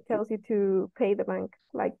 and it tells you to pay the bank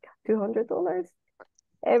like $200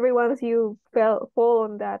 every once you fall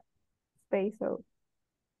on that space, so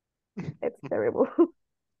it's terrible.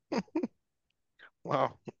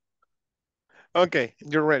 Wow. Okay,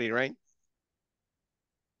 you're ready, right?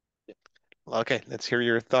 Okay, let's hear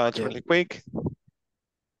your thoughts really quick.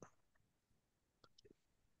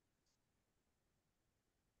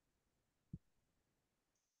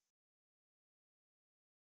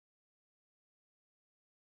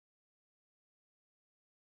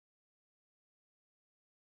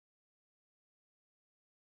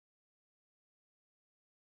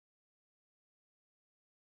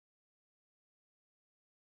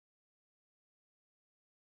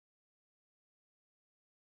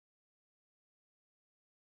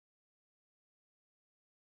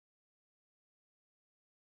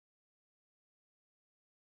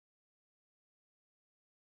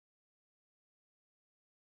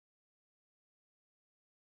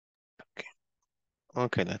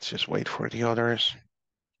 Okay, let's just wait for the others.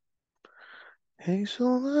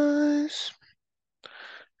 Hazel eyes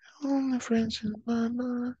on the friends in my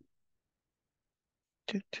mind.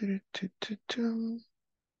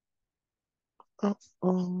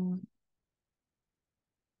 Oh.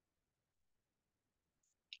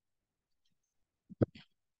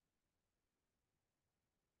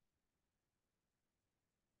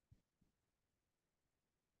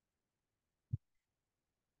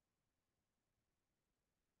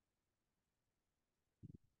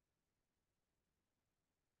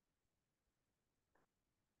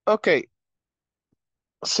 Okay,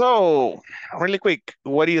 so really quick,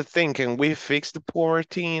 what do you think? Can we fix the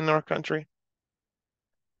poverty in our country?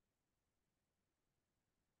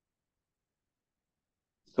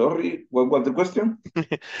 Sorry, what was the question?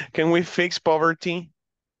 Can we fix poverty?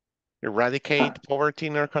 Eradicate poverty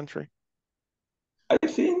in our country? I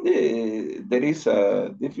think there is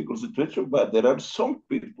a difficult situation, but there are some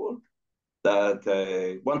people that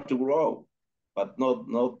want to grow, but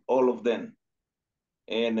not all of them.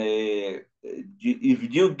 And if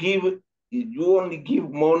you only give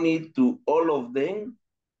money to all of them,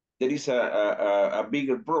 there is a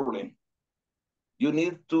bigger problem. You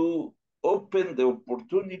need to open the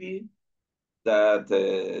opportunity that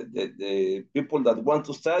the people that want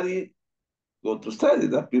to study go to study,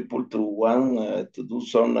 the people to want to do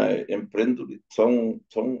some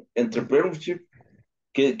entrepreneurship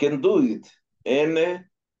can do it, and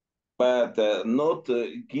but not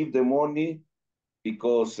give the money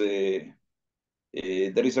because there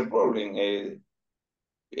is a problem.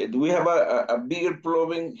 We have a bigger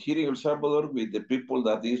problem here in El Salvador with the people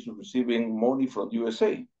that is receiving money from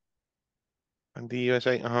USA. And the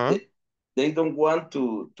USA, They don't want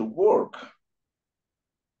to work.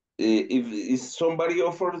 If somebody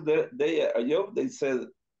offers they a job, they said,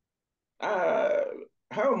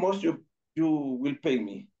 how much you will pay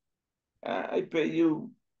me? I pay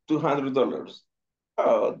you $200.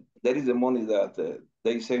 Oh, that is the money that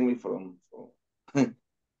they send me from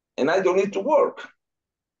and I don't need to work.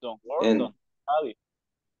 Don't work, And don't study.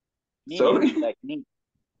 Nini, sorry, like Nini.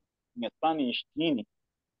 In Spanish, Nini.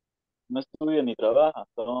 No estudia ni trabaja.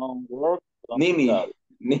 Don't work, don't Nini, study.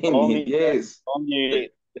 Nini, Only, yes. only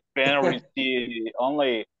spend receive,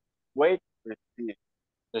 only wait,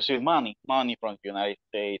 receive money from the United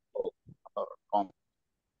States or country.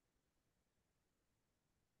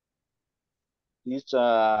 It's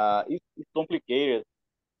complicated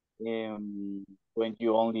when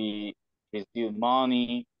you only receive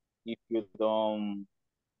money if you don't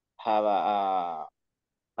have a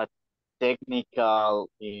technical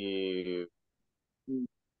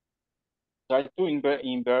try to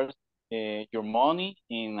invest your money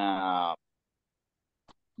in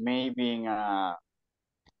maybe in a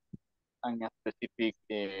specific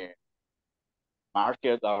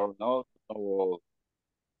market or not or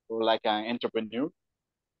like an entrepreneur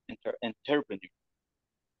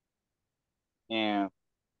and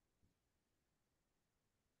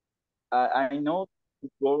I know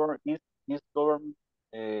this government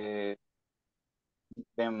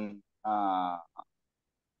them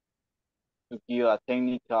to give a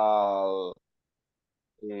technical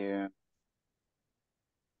uh,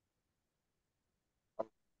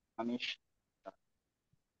 Spanish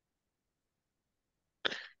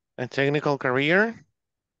A technical career?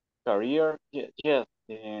 career. Yes,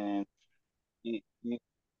 and it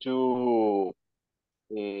to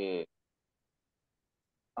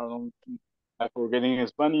I don't I'm forgetting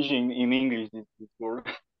Spanish in English this word.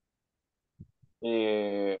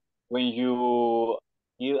 When you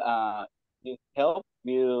give give help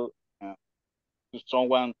with to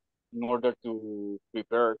someone in order to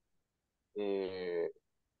prepare to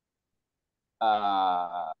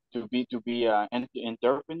be an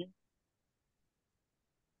entrepreneur,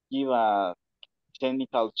 give a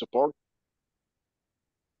technical support.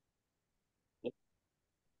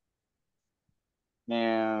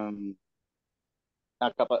 And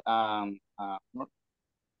a capa- no,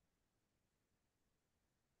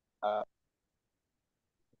 uh,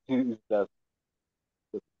 that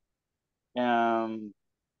um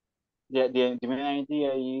the main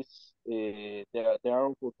idea is there are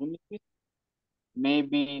opportunities.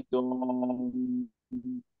 Maybe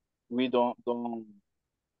we don't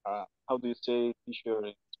how do you say teacher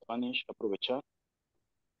in Spanish? Aprovechar.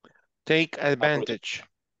 Take Aprovechar. advantage.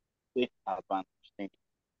 Take advantage. Thank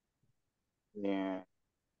you. Yeah.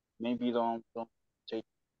 Maybe take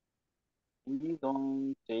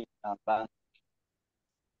don't take advantage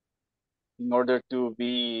in order to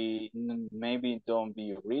be maybe don't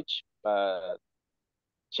be rich, but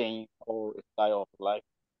change our style of life.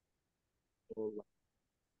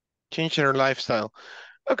 Change their lifestyle.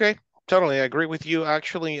 Okay, totally. I agree with you.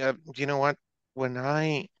 Actually, you know what? When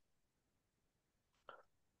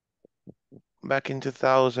back in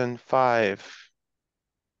 2005,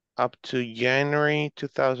 up to January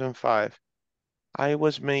 2005, I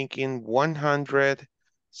was making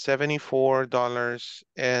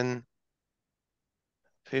 $174.50.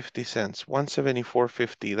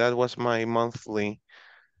 174.50. That was my monthly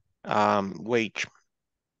wage.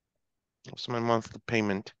 It was my monthly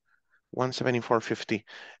payment. 174.50.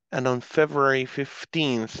 And on February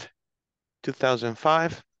 15th,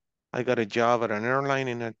 2005, I got a job at an airline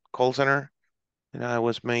in a call center, and I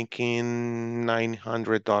was making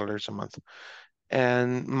 $900 a month.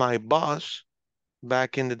 And my boss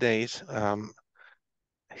back in the days,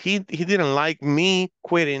 he didn't like me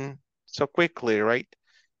quitting so quickly, right?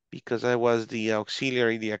 Because I was the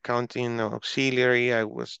auxiliary, the accounting auxiliary. I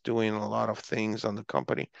was doing a lot of things on the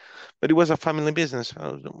company, but it was a family business.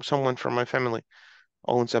 Someone from my family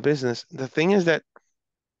owns a business. The thing is that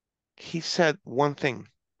he said one thing.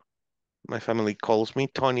 My family calls me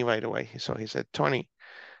Tony, by the way. So he said, Tony,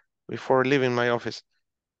 before leaving my office,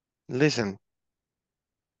 listen,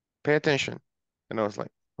 pay attention. And I was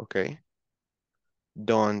like, okay,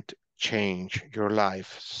 don't change your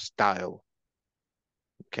lifestyle.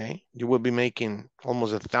 Okay, you will be making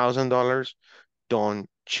almost $1,000. Don't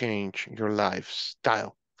change your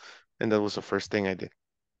lifestyle. And that was the first thing I did.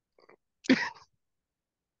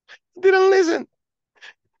 Didn't listen.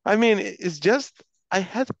 I mean, it's just, I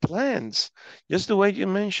had plans, just the way you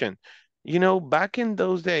mentioned. You know, back in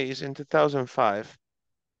those days in 2005,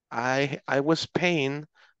 I was paying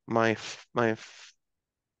my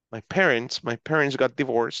parents. My parents got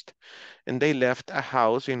divorced, and they left a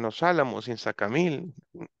house in Los Alamos in Sacamil.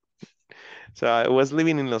 So I was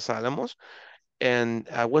living in Los Alamos, and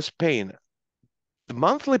I was paying the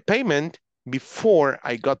monthly payment before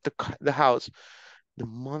I got the house, the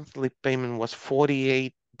monthly payment was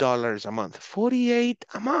 $48 a month. 48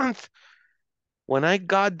 a month. When I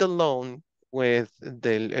got the loan with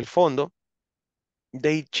el fondo,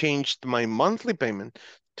 they changed my monthly payment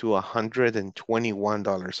to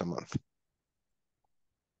 $121 a month.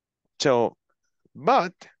 So,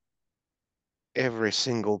 but every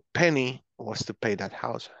single penny was to pay that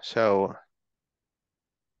house. So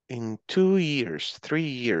in 2 years, 3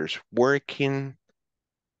 years working,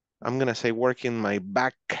 I'm gonna say working my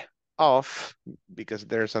back off, because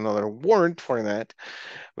there's another word for that,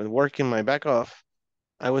 but working my back off,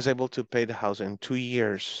 I was able to pay the house in 2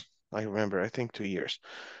 years. I remember, I think 2 years.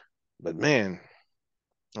 But man,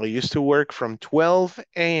 I used to work from 12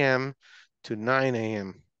 a.m. to 9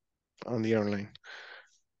 a.m. on the airline.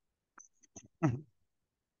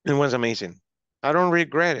 It was amazing. I don't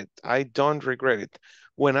regret it. I don't regret it.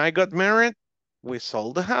 When I got married, we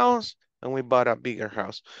sold the house and we bought a bigger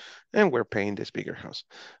house, and we're paying this bigger house.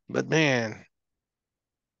 But man,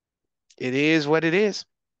 it is what it is.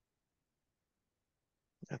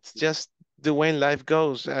 That's just the way life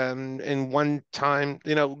goes. And one time,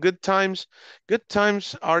 you know, good times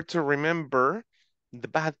are to remember the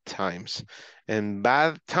bad times, and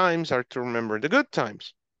bad times are to remember the good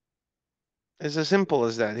times. It's as simple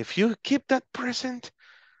as that. If you keep that present,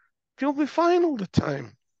 you'll be fine all the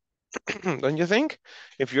time. Don't you think?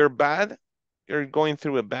 If you're bad, you're going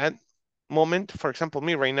through a bad moment. For example,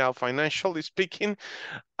 me right now, financially speaking,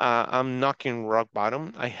 I'm knocking rock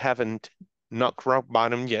bottom. I haven't knocked rock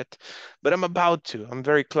bottom yet, but I'm about to. I'm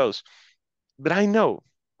very close. But I know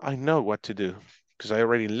what to do, because I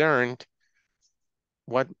already learned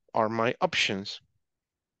what are my options.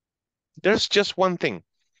 There's just one thing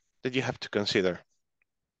that you have to consider.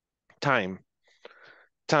 Time.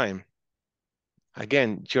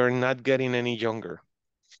 Again, you're not getting any younger.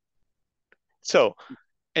 So,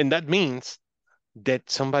 and that means that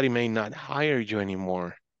somebody may not hire you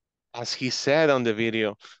anymore. As he said on the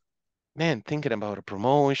video, man, thinking about a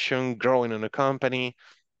promotion, growing in a company.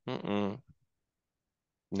 No,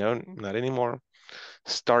 not anymore.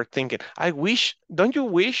 Start thinking. Don't you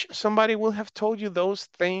wish somebody would have told you those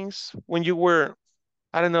things when you were,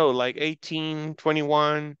 I don't know, like 18,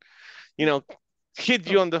 21, you know,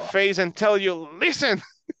 hit you on the face and tell you, listen,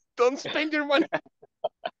 don't spend your money.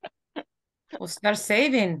 Or start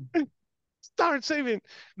saving. Start saving.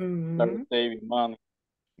 Start saving money.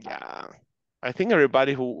 Yeah. I think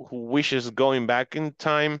everybody who wishes going back in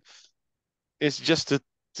time is just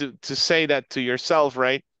to say that to yourself,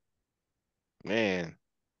 right? Man.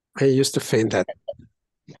 I used to think that.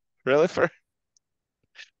 Really?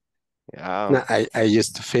 Yeah. No, I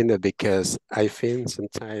used to think that because I think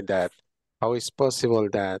sometimes that how is possible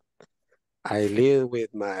that I live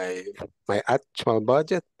with my actual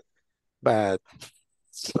budget, but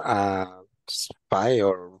uh,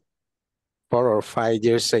 4 or 5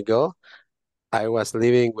 years ago, I was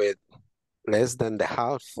living with less than the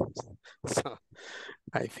house. So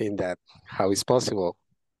I think that how is possible?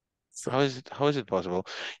 How is it possible?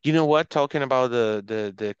 You know what? Talking about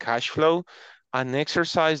the cash flow, an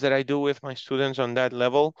exercise that I do with my students on that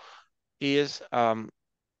level is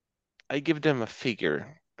I give them a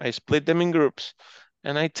figure. I split them in groups,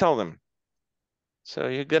 and I tell them, so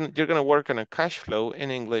you're gonna work on a cash flow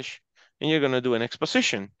in English, and you're gonna do an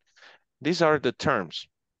exposition. These are the terms.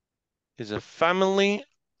 It's a family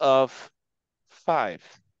of 5,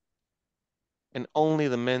 and only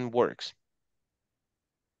the man works,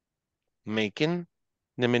 making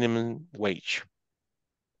the minimum wage.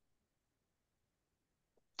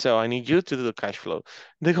 So I need you to do the cash flow.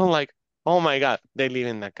 They go like, oh my God, they live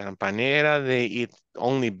in La Campanera, they eat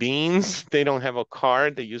only beans, they don't have a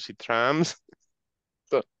car, they use trams.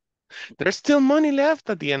 So there's still money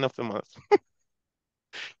left at the end of the month.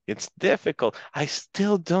 It's difficult. I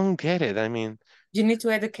still don't get it. I mean, you need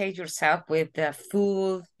to educate yourself with the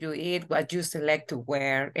food you eat, what you select to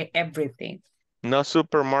wear, everything. No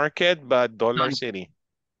supermarket, but Dollar City.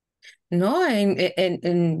 No,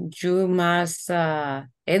 and you must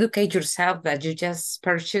educate yourself that you just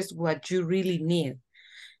purchase what you really need.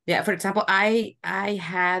 Yeah, for example, I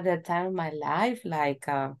had a time in my life, like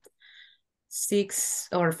 6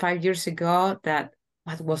 or 5 years ago, that,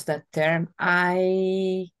 what was that term?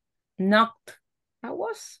 I knocked. I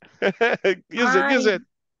was. Use it.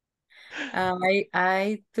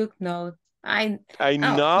 I took note. I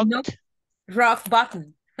knocked knocked. Rock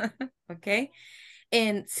button. Okay.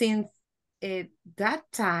 And since that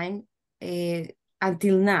time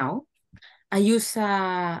until now, I use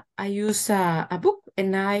a book,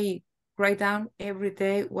 and I write down every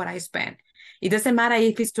day what I spend. It doesn't matter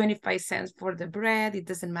if it's 25 cents for the bread. It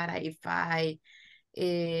doesn't matter if I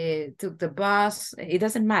took the bus. It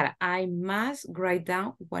doesn't matter. I must write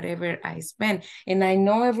down whatever I spend. And I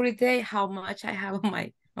know every day how much I have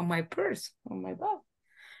on my purse, on my bag.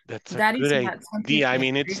 That's a That good is not something. idea. I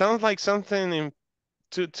mean, it sounds like something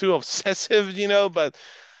too obsessive, you know, but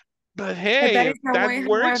hey, that if is the that way how I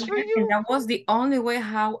works for learned, you. and that was the only way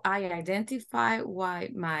how I identify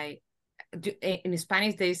why in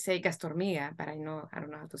Spanish they say gastormia, but I don't know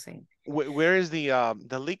how to say it. Where is the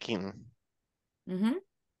leaking?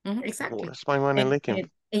 Exactly. Where's my money leaking?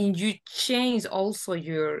 And you change also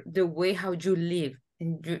the way how you live.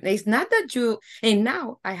 And it's not that and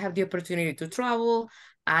now I have the opportunity to travel.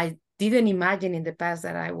 I didn't imagine in the past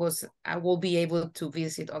that I will be able to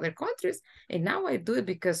visit other countries. And now I do it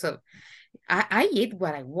because of, I eat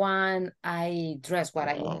what I want. I dress what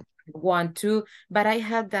I want to, but I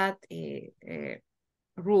have that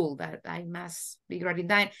rule that I must be writing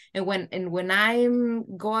down. And when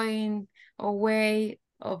I'm going away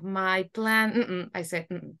of my plan, I said,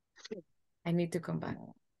 I need to come back.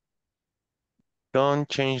 Don't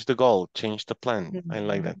change the goal, change the plan. I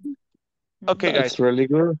like that. Okay, That's guys. really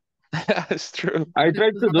good. That's true. I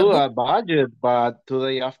tried to do a budget, but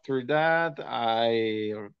today after that,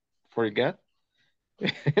 I forget.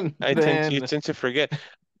 You tend to forget.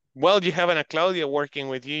 Well, you have Ana Claudia working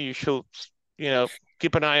with you. You should,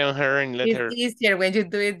 keep an eye on her and let her. It's easier when you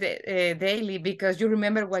do it daily because you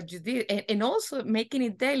remember what you did, and also making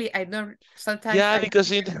it daily. I don't sometimes. Yeah,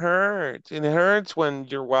 because it hurts. It hurts when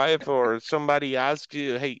your wife or somebody asks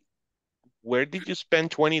you, "Hey, where did you spend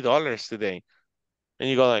 $20 today?" And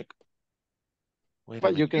you go like, "Wait a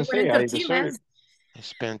But you minute." can say I deserve it. I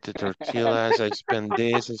spent the tortillas. I spent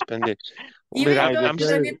this. I spent it. Even though you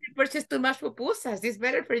don't need to purchase too much pupusas, it's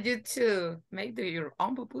better for you to make your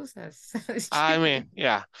own pupusas. I mean,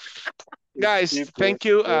 yeah. Guys, thank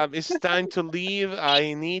you. It's time to leave.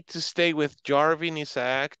 I need to stay with Jarvin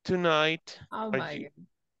Isaac tonight. Oh my God.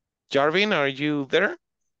 Jarvin, are you there?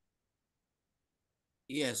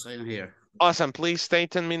 Yes, I'm here. Awesome. Please stay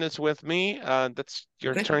 10 minutes with me. That's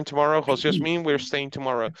your turn tomorrow. Jose Yasmin, we're staying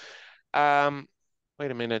tomorrow.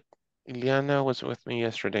 Wait a minute. Ileana was with me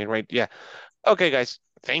yesterday, right? Yeah. Okay, guys.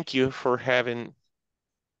 Thank you for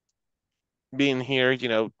being here.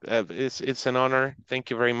 It's an honor. Thank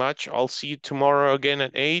you very much. I'll see you tomorrow again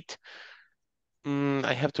at 8.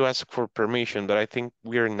 I have to ask for permission, but I think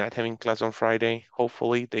we're not having class on Friday.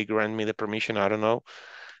 Hopefully they grant me the permission. I don't know,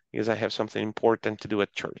 because I have something important to do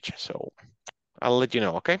at church. So I'll let you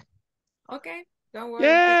know, okay? Okay, don't worry.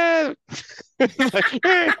 Yeah.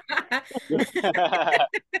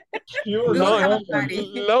 We'll have a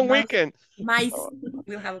party. Long weekend.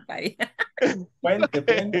 We'll have a party.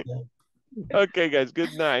 Okay, guys.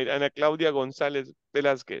 Good night. Ana Claudia González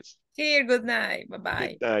Velázquez. Here, good night.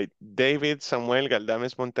 Bye-bye. Good night. David Samuel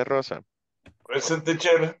Galdames Monterrosa. Present,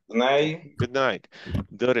 teacher. Good night. Good night.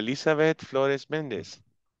 Dor Elizabeth Flores Méndez.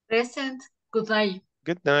 Present. Good night.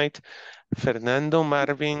 Good night. Fernando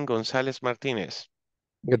Marvin González Martínez.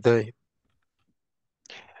 Good night.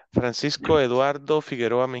 Francisco Eduardo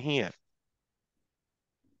Figueroa Mejía.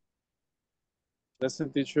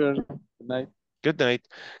 Present, teacher. Good night. Good night.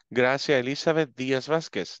 Gracia Elizabeth Díaz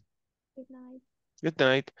Vázquez. Good night. Good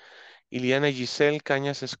night. Ileana Giselle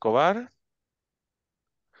Cañas Escobar.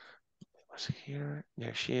 Was here?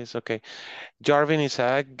 There she is. Okay. Jarvin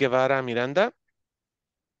Isaac Guevara Miranda.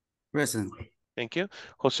 Present. Thank you.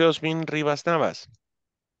 José Osmin Rivas Navas.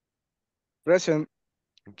 Present.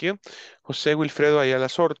 Thank you. José Wilfredo Ayala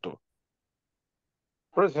Sorto.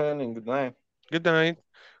 Present and good night. Good night.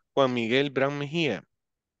 Juan Miguel Bran Mejía.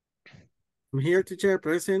 I'm here, teacher,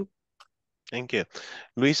 present. Thank you.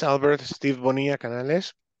 Luis Albert Steve Bonilla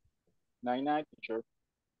Canales. Night, teacher.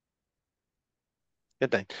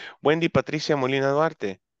 Good night. Wendy Patricia Molina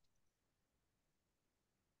Duarte.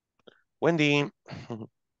 Wendy.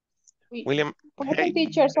 William. Present,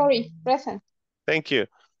 teacher, sorry, present. Thank you.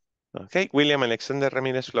 Okay, William Alexander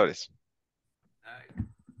Ramirez Flores.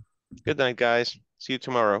 Good night, guys. See you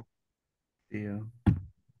tomorrow. See you.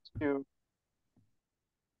 See you.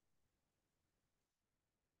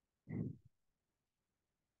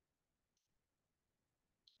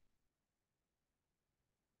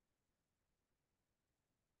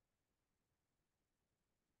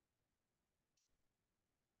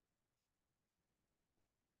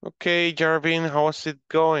 Okay, Jarvin, how's it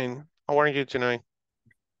going? How are you tonight?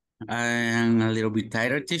 I am a little bit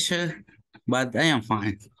tired, teacher, but I am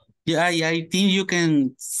fine. Yeah, I think you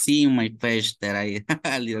can see in my face that I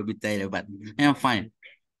a little bit tired, but I am fine.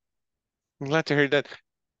 I'm glad to hear that.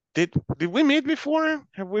 Did we meet before?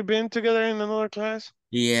 Have we been together in another class?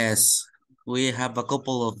 Yes, we have a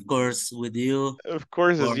couple of courses with you. Of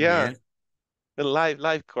courses, Or, yeah. The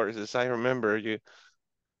live courses. I remember you.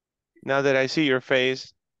 Now that I see your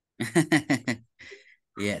face.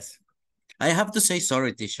 Yes. I have to say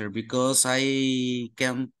sorry, teacher, because I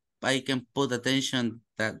can put attention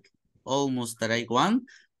that almost that I want,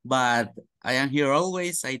 but I am here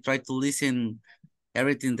always. I try to listen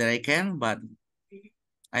everything that I can, but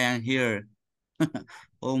I am here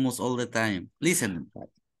almost all the time. Listen, but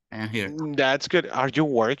I am here. That's good. Are you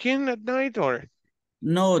working at night or?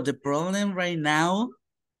 No, the problem right now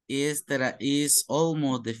is that is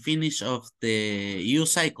almost the finish of the U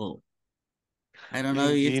cycle. I don't know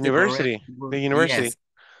The if the correct. university. The university.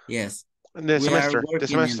 Yes, yes. The We are semester. The working in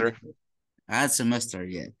semester. the semester,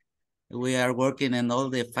 yeah. We are working and all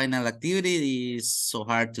the final activity is so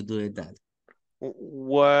hard to do it that.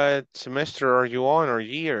 What semester are you on or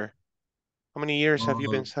year? How many years have you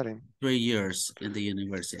been studying? 3 years in the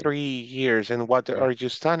university. 3 years. And what are you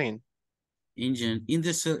studying?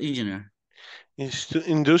 Industrial engineer.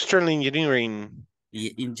 Industrial engineering.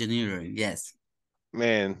 Engineering, yes.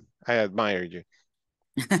 Man, I admire you.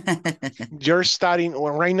 You're studying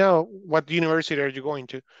well, right now. What university are you going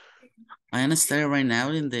to? I am studying right now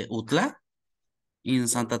in the UTLA in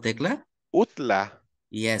Santa Tecla. UTLA?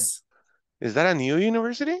 Yes. Is that a new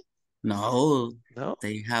university? No. No.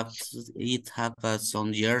 They have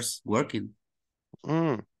some years working.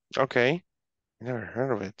 Okay. Never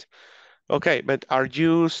heard of it. Okay, but are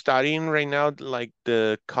you studying right now like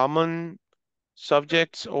the common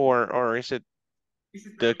subjects or is it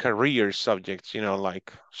the career subjects, you know,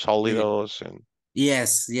 like sólidos and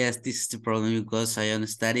Yes, this is the problem because I only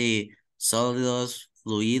study sólidos,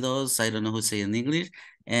 fluidos, I don't know how to say in English,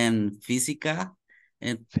 and physica,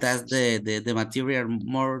 and that's the material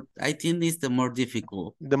more, I think is the more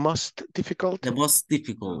difficult. The most difficult? The most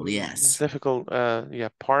difficult, yes. Most difficult, yeah,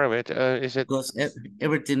 part of it. Is it? Because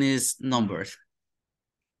everything is numbers.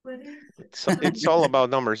 It's all about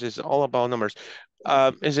numbers. It's all about numbers.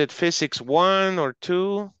 Is it physics 1 or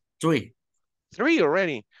 2? 3. 3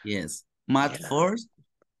 already? Yes. Math 4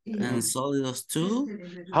 and sólidos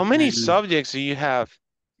 2. How many subjects do you have?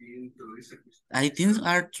 I think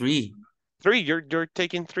are 3. 3? You're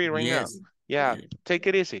taking 3 right now? Yes. Yeah, take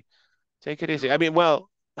it easy. Take it easy. I mean, well,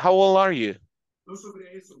 how old are you?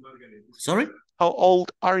 Sorry? How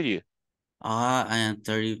old are you? I am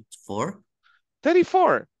 34.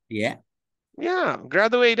 34? Yeah. Yeah,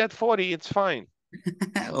 graduate at 40, it's fine.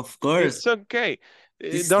 Of course. It's okay.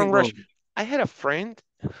 Don't rush. I had a friend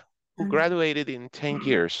who graduated in 10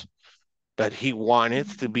 years, but he wanted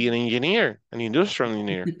to be an engineer, an industrial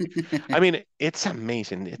engineer. I mean, it's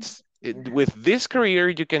amazing. With this career,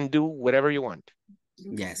 you can do whatever you want.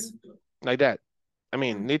 Yes. Like that. I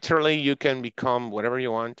mean, literally, you can become whatever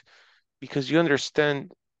you want because you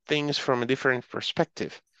understand things from a different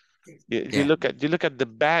perspective. You look at the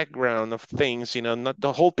background of things, you know, not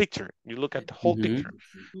the whole picture. You look at the whole picture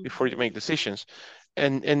before you make decisions.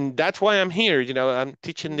 And that's why I'm here. You know, I'm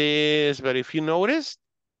teaching this, but if you notice,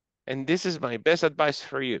 and this is my best advice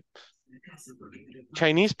for you,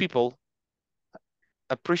 Chinese people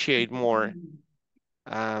appreciate more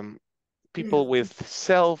people with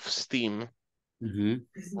self-esteem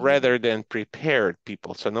rather than prepared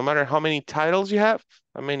people. So no matter how many titles you have,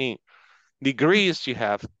 how many degrees you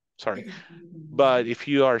have, sorry, but if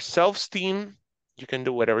you are self-esteem, you can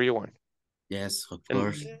do whatever you want. Yes, of And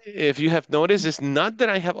course. if you have noticed, it's not that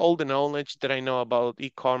I have all the knowledge that I know about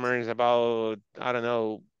e-commerce, about, I don't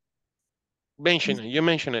know, you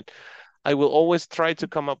mention it. I will always try to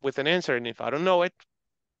come up with an answer. And if I don't know it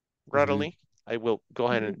readily, I will go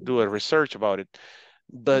ahead and do a research about it.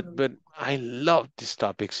 But I love these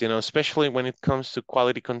topics, you know, especially when it comes to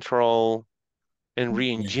quality control and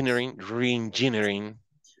re-engineering.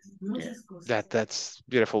 That's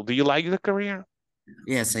beautiful. Do you like the career?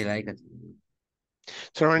 Yes, I like it.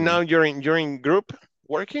 So right now you're in group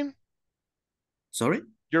working? Sorry?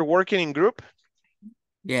 You're working in group?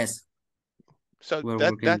 Yes. So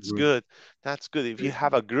that's good. That's good. If you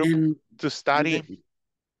have a group to study.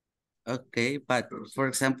 Okay, but for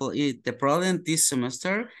example, the problem this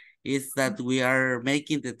semester is that we are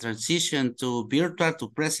making the transition to virtual to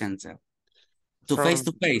present, to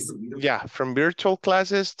face-to-face. Yeah, from virtual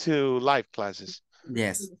classes to live classes.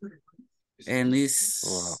 Yes. And it's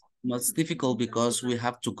most difficult because we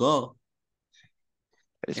have to go.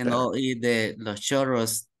 And all the Los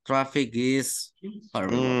Chorros traffic is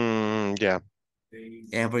horrible. Yeah.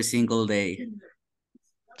 Every single day.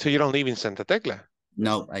 So you don't live in Santa Tecla?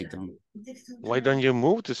 No, I don't. Why don't you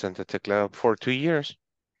move to Santa Tecla for 2 years?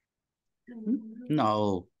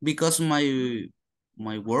 No, because my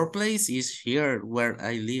workplace is here where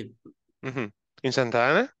I live. In Santa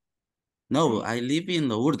Ana? No, I live in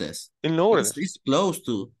Lourdes. In Lourdes. It's close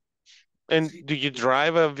to. And do you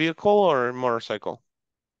drive a vehicle or a motorcycle?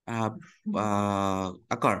 A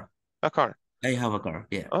car. A car. I have a car,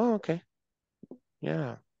 yeah. Oh, okay.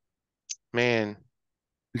 Yeah. Man.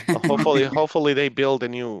 Hopefully they build a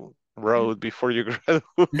new road before you graduate.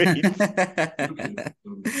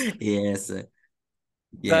 Yes. But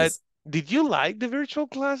Yes. did you like the virtual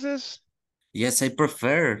classes? Yes, I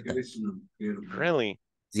prefer. Really?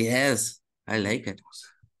 Yes, I like it.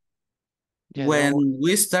 Yeah, When no.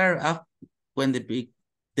 we start up, when the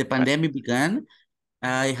pandemic began,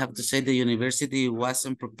 I have to say the university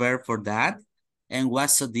wasn't prepared for that and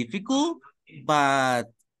was so difficult,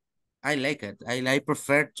 but I like it. I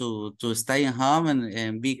prefer to stay at home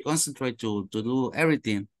and be concentrated to do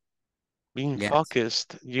everything. Being Yes.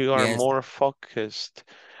 focused. You are Yes. more focused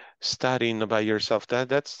studying about yourself.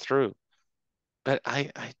 That's true. But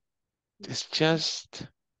it's just,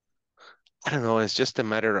 I don't know, it's just a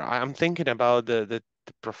matter. I'm thinking about the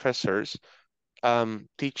professors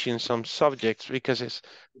teaching some subjects because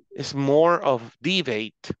it's more of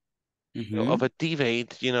debate, of a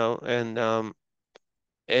debate, you know,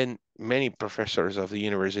 and many professors of the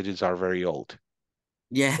universities are very old.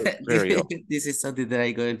 Yeah, Very old. this is something that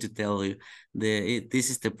I'm going to tell you. This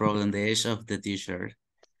is the problem, the age of the teacher.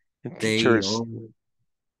 And They teachers. all,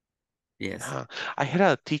 yes. I had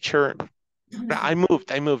a teacher. I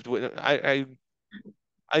moved. I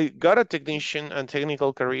got a technician and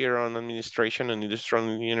technical career on administration and industrial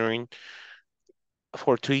engineering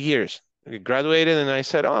for 2 years. I graduated and I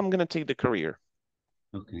said, oh, I'm going to take the career.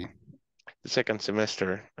 Okay. The second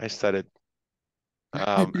semester, I started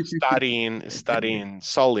studying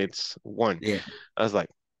solids 1. Yeah. I was like,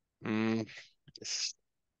 it's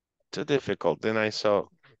too difficult. Then I saw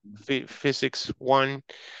physics 1.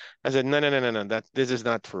 I said, no, this is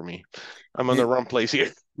not for me. I'm on the wrong place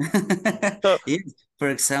here. Yes. For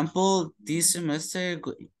example, this semester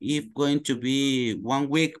is going to be 1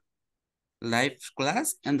 week live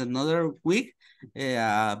class and another week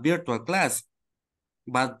virtual class.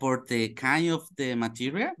 But for the kind of the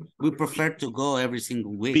material, we prefer to go every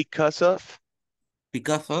single week. Because of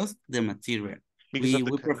the material. Because we of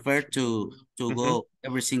the prefer to go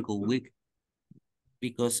every single week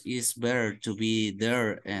because it's better to be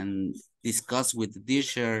there and discuss with the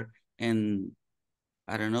teacher and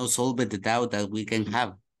I don't know, solve the doubt that we can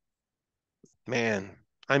have. Man,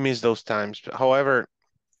 I miss those times. However,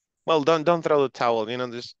 well, don't throw the towel, you know,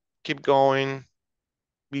 just keep going,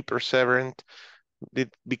 be perseverant,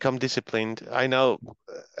 become disciplined. I know,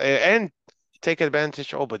 and take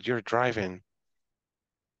advantage. Oh, but you're driving.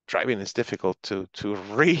 Driving is difficult to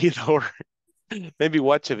read or maybe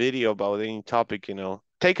watch a video about any topic, you know.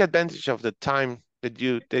 Take advantage of the time that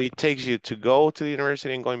it takes you to go to the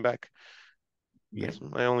university and going back. Yeah. That's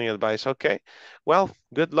my only advice. Okay. Well,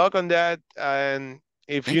 good luck on that. And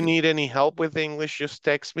if you need any help with English, just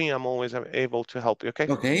text me. I'm always able to help you. Okay.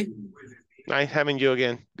 Okay. Nice having you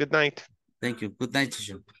again. Good night. Thank you. Good night,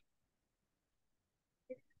 teacher.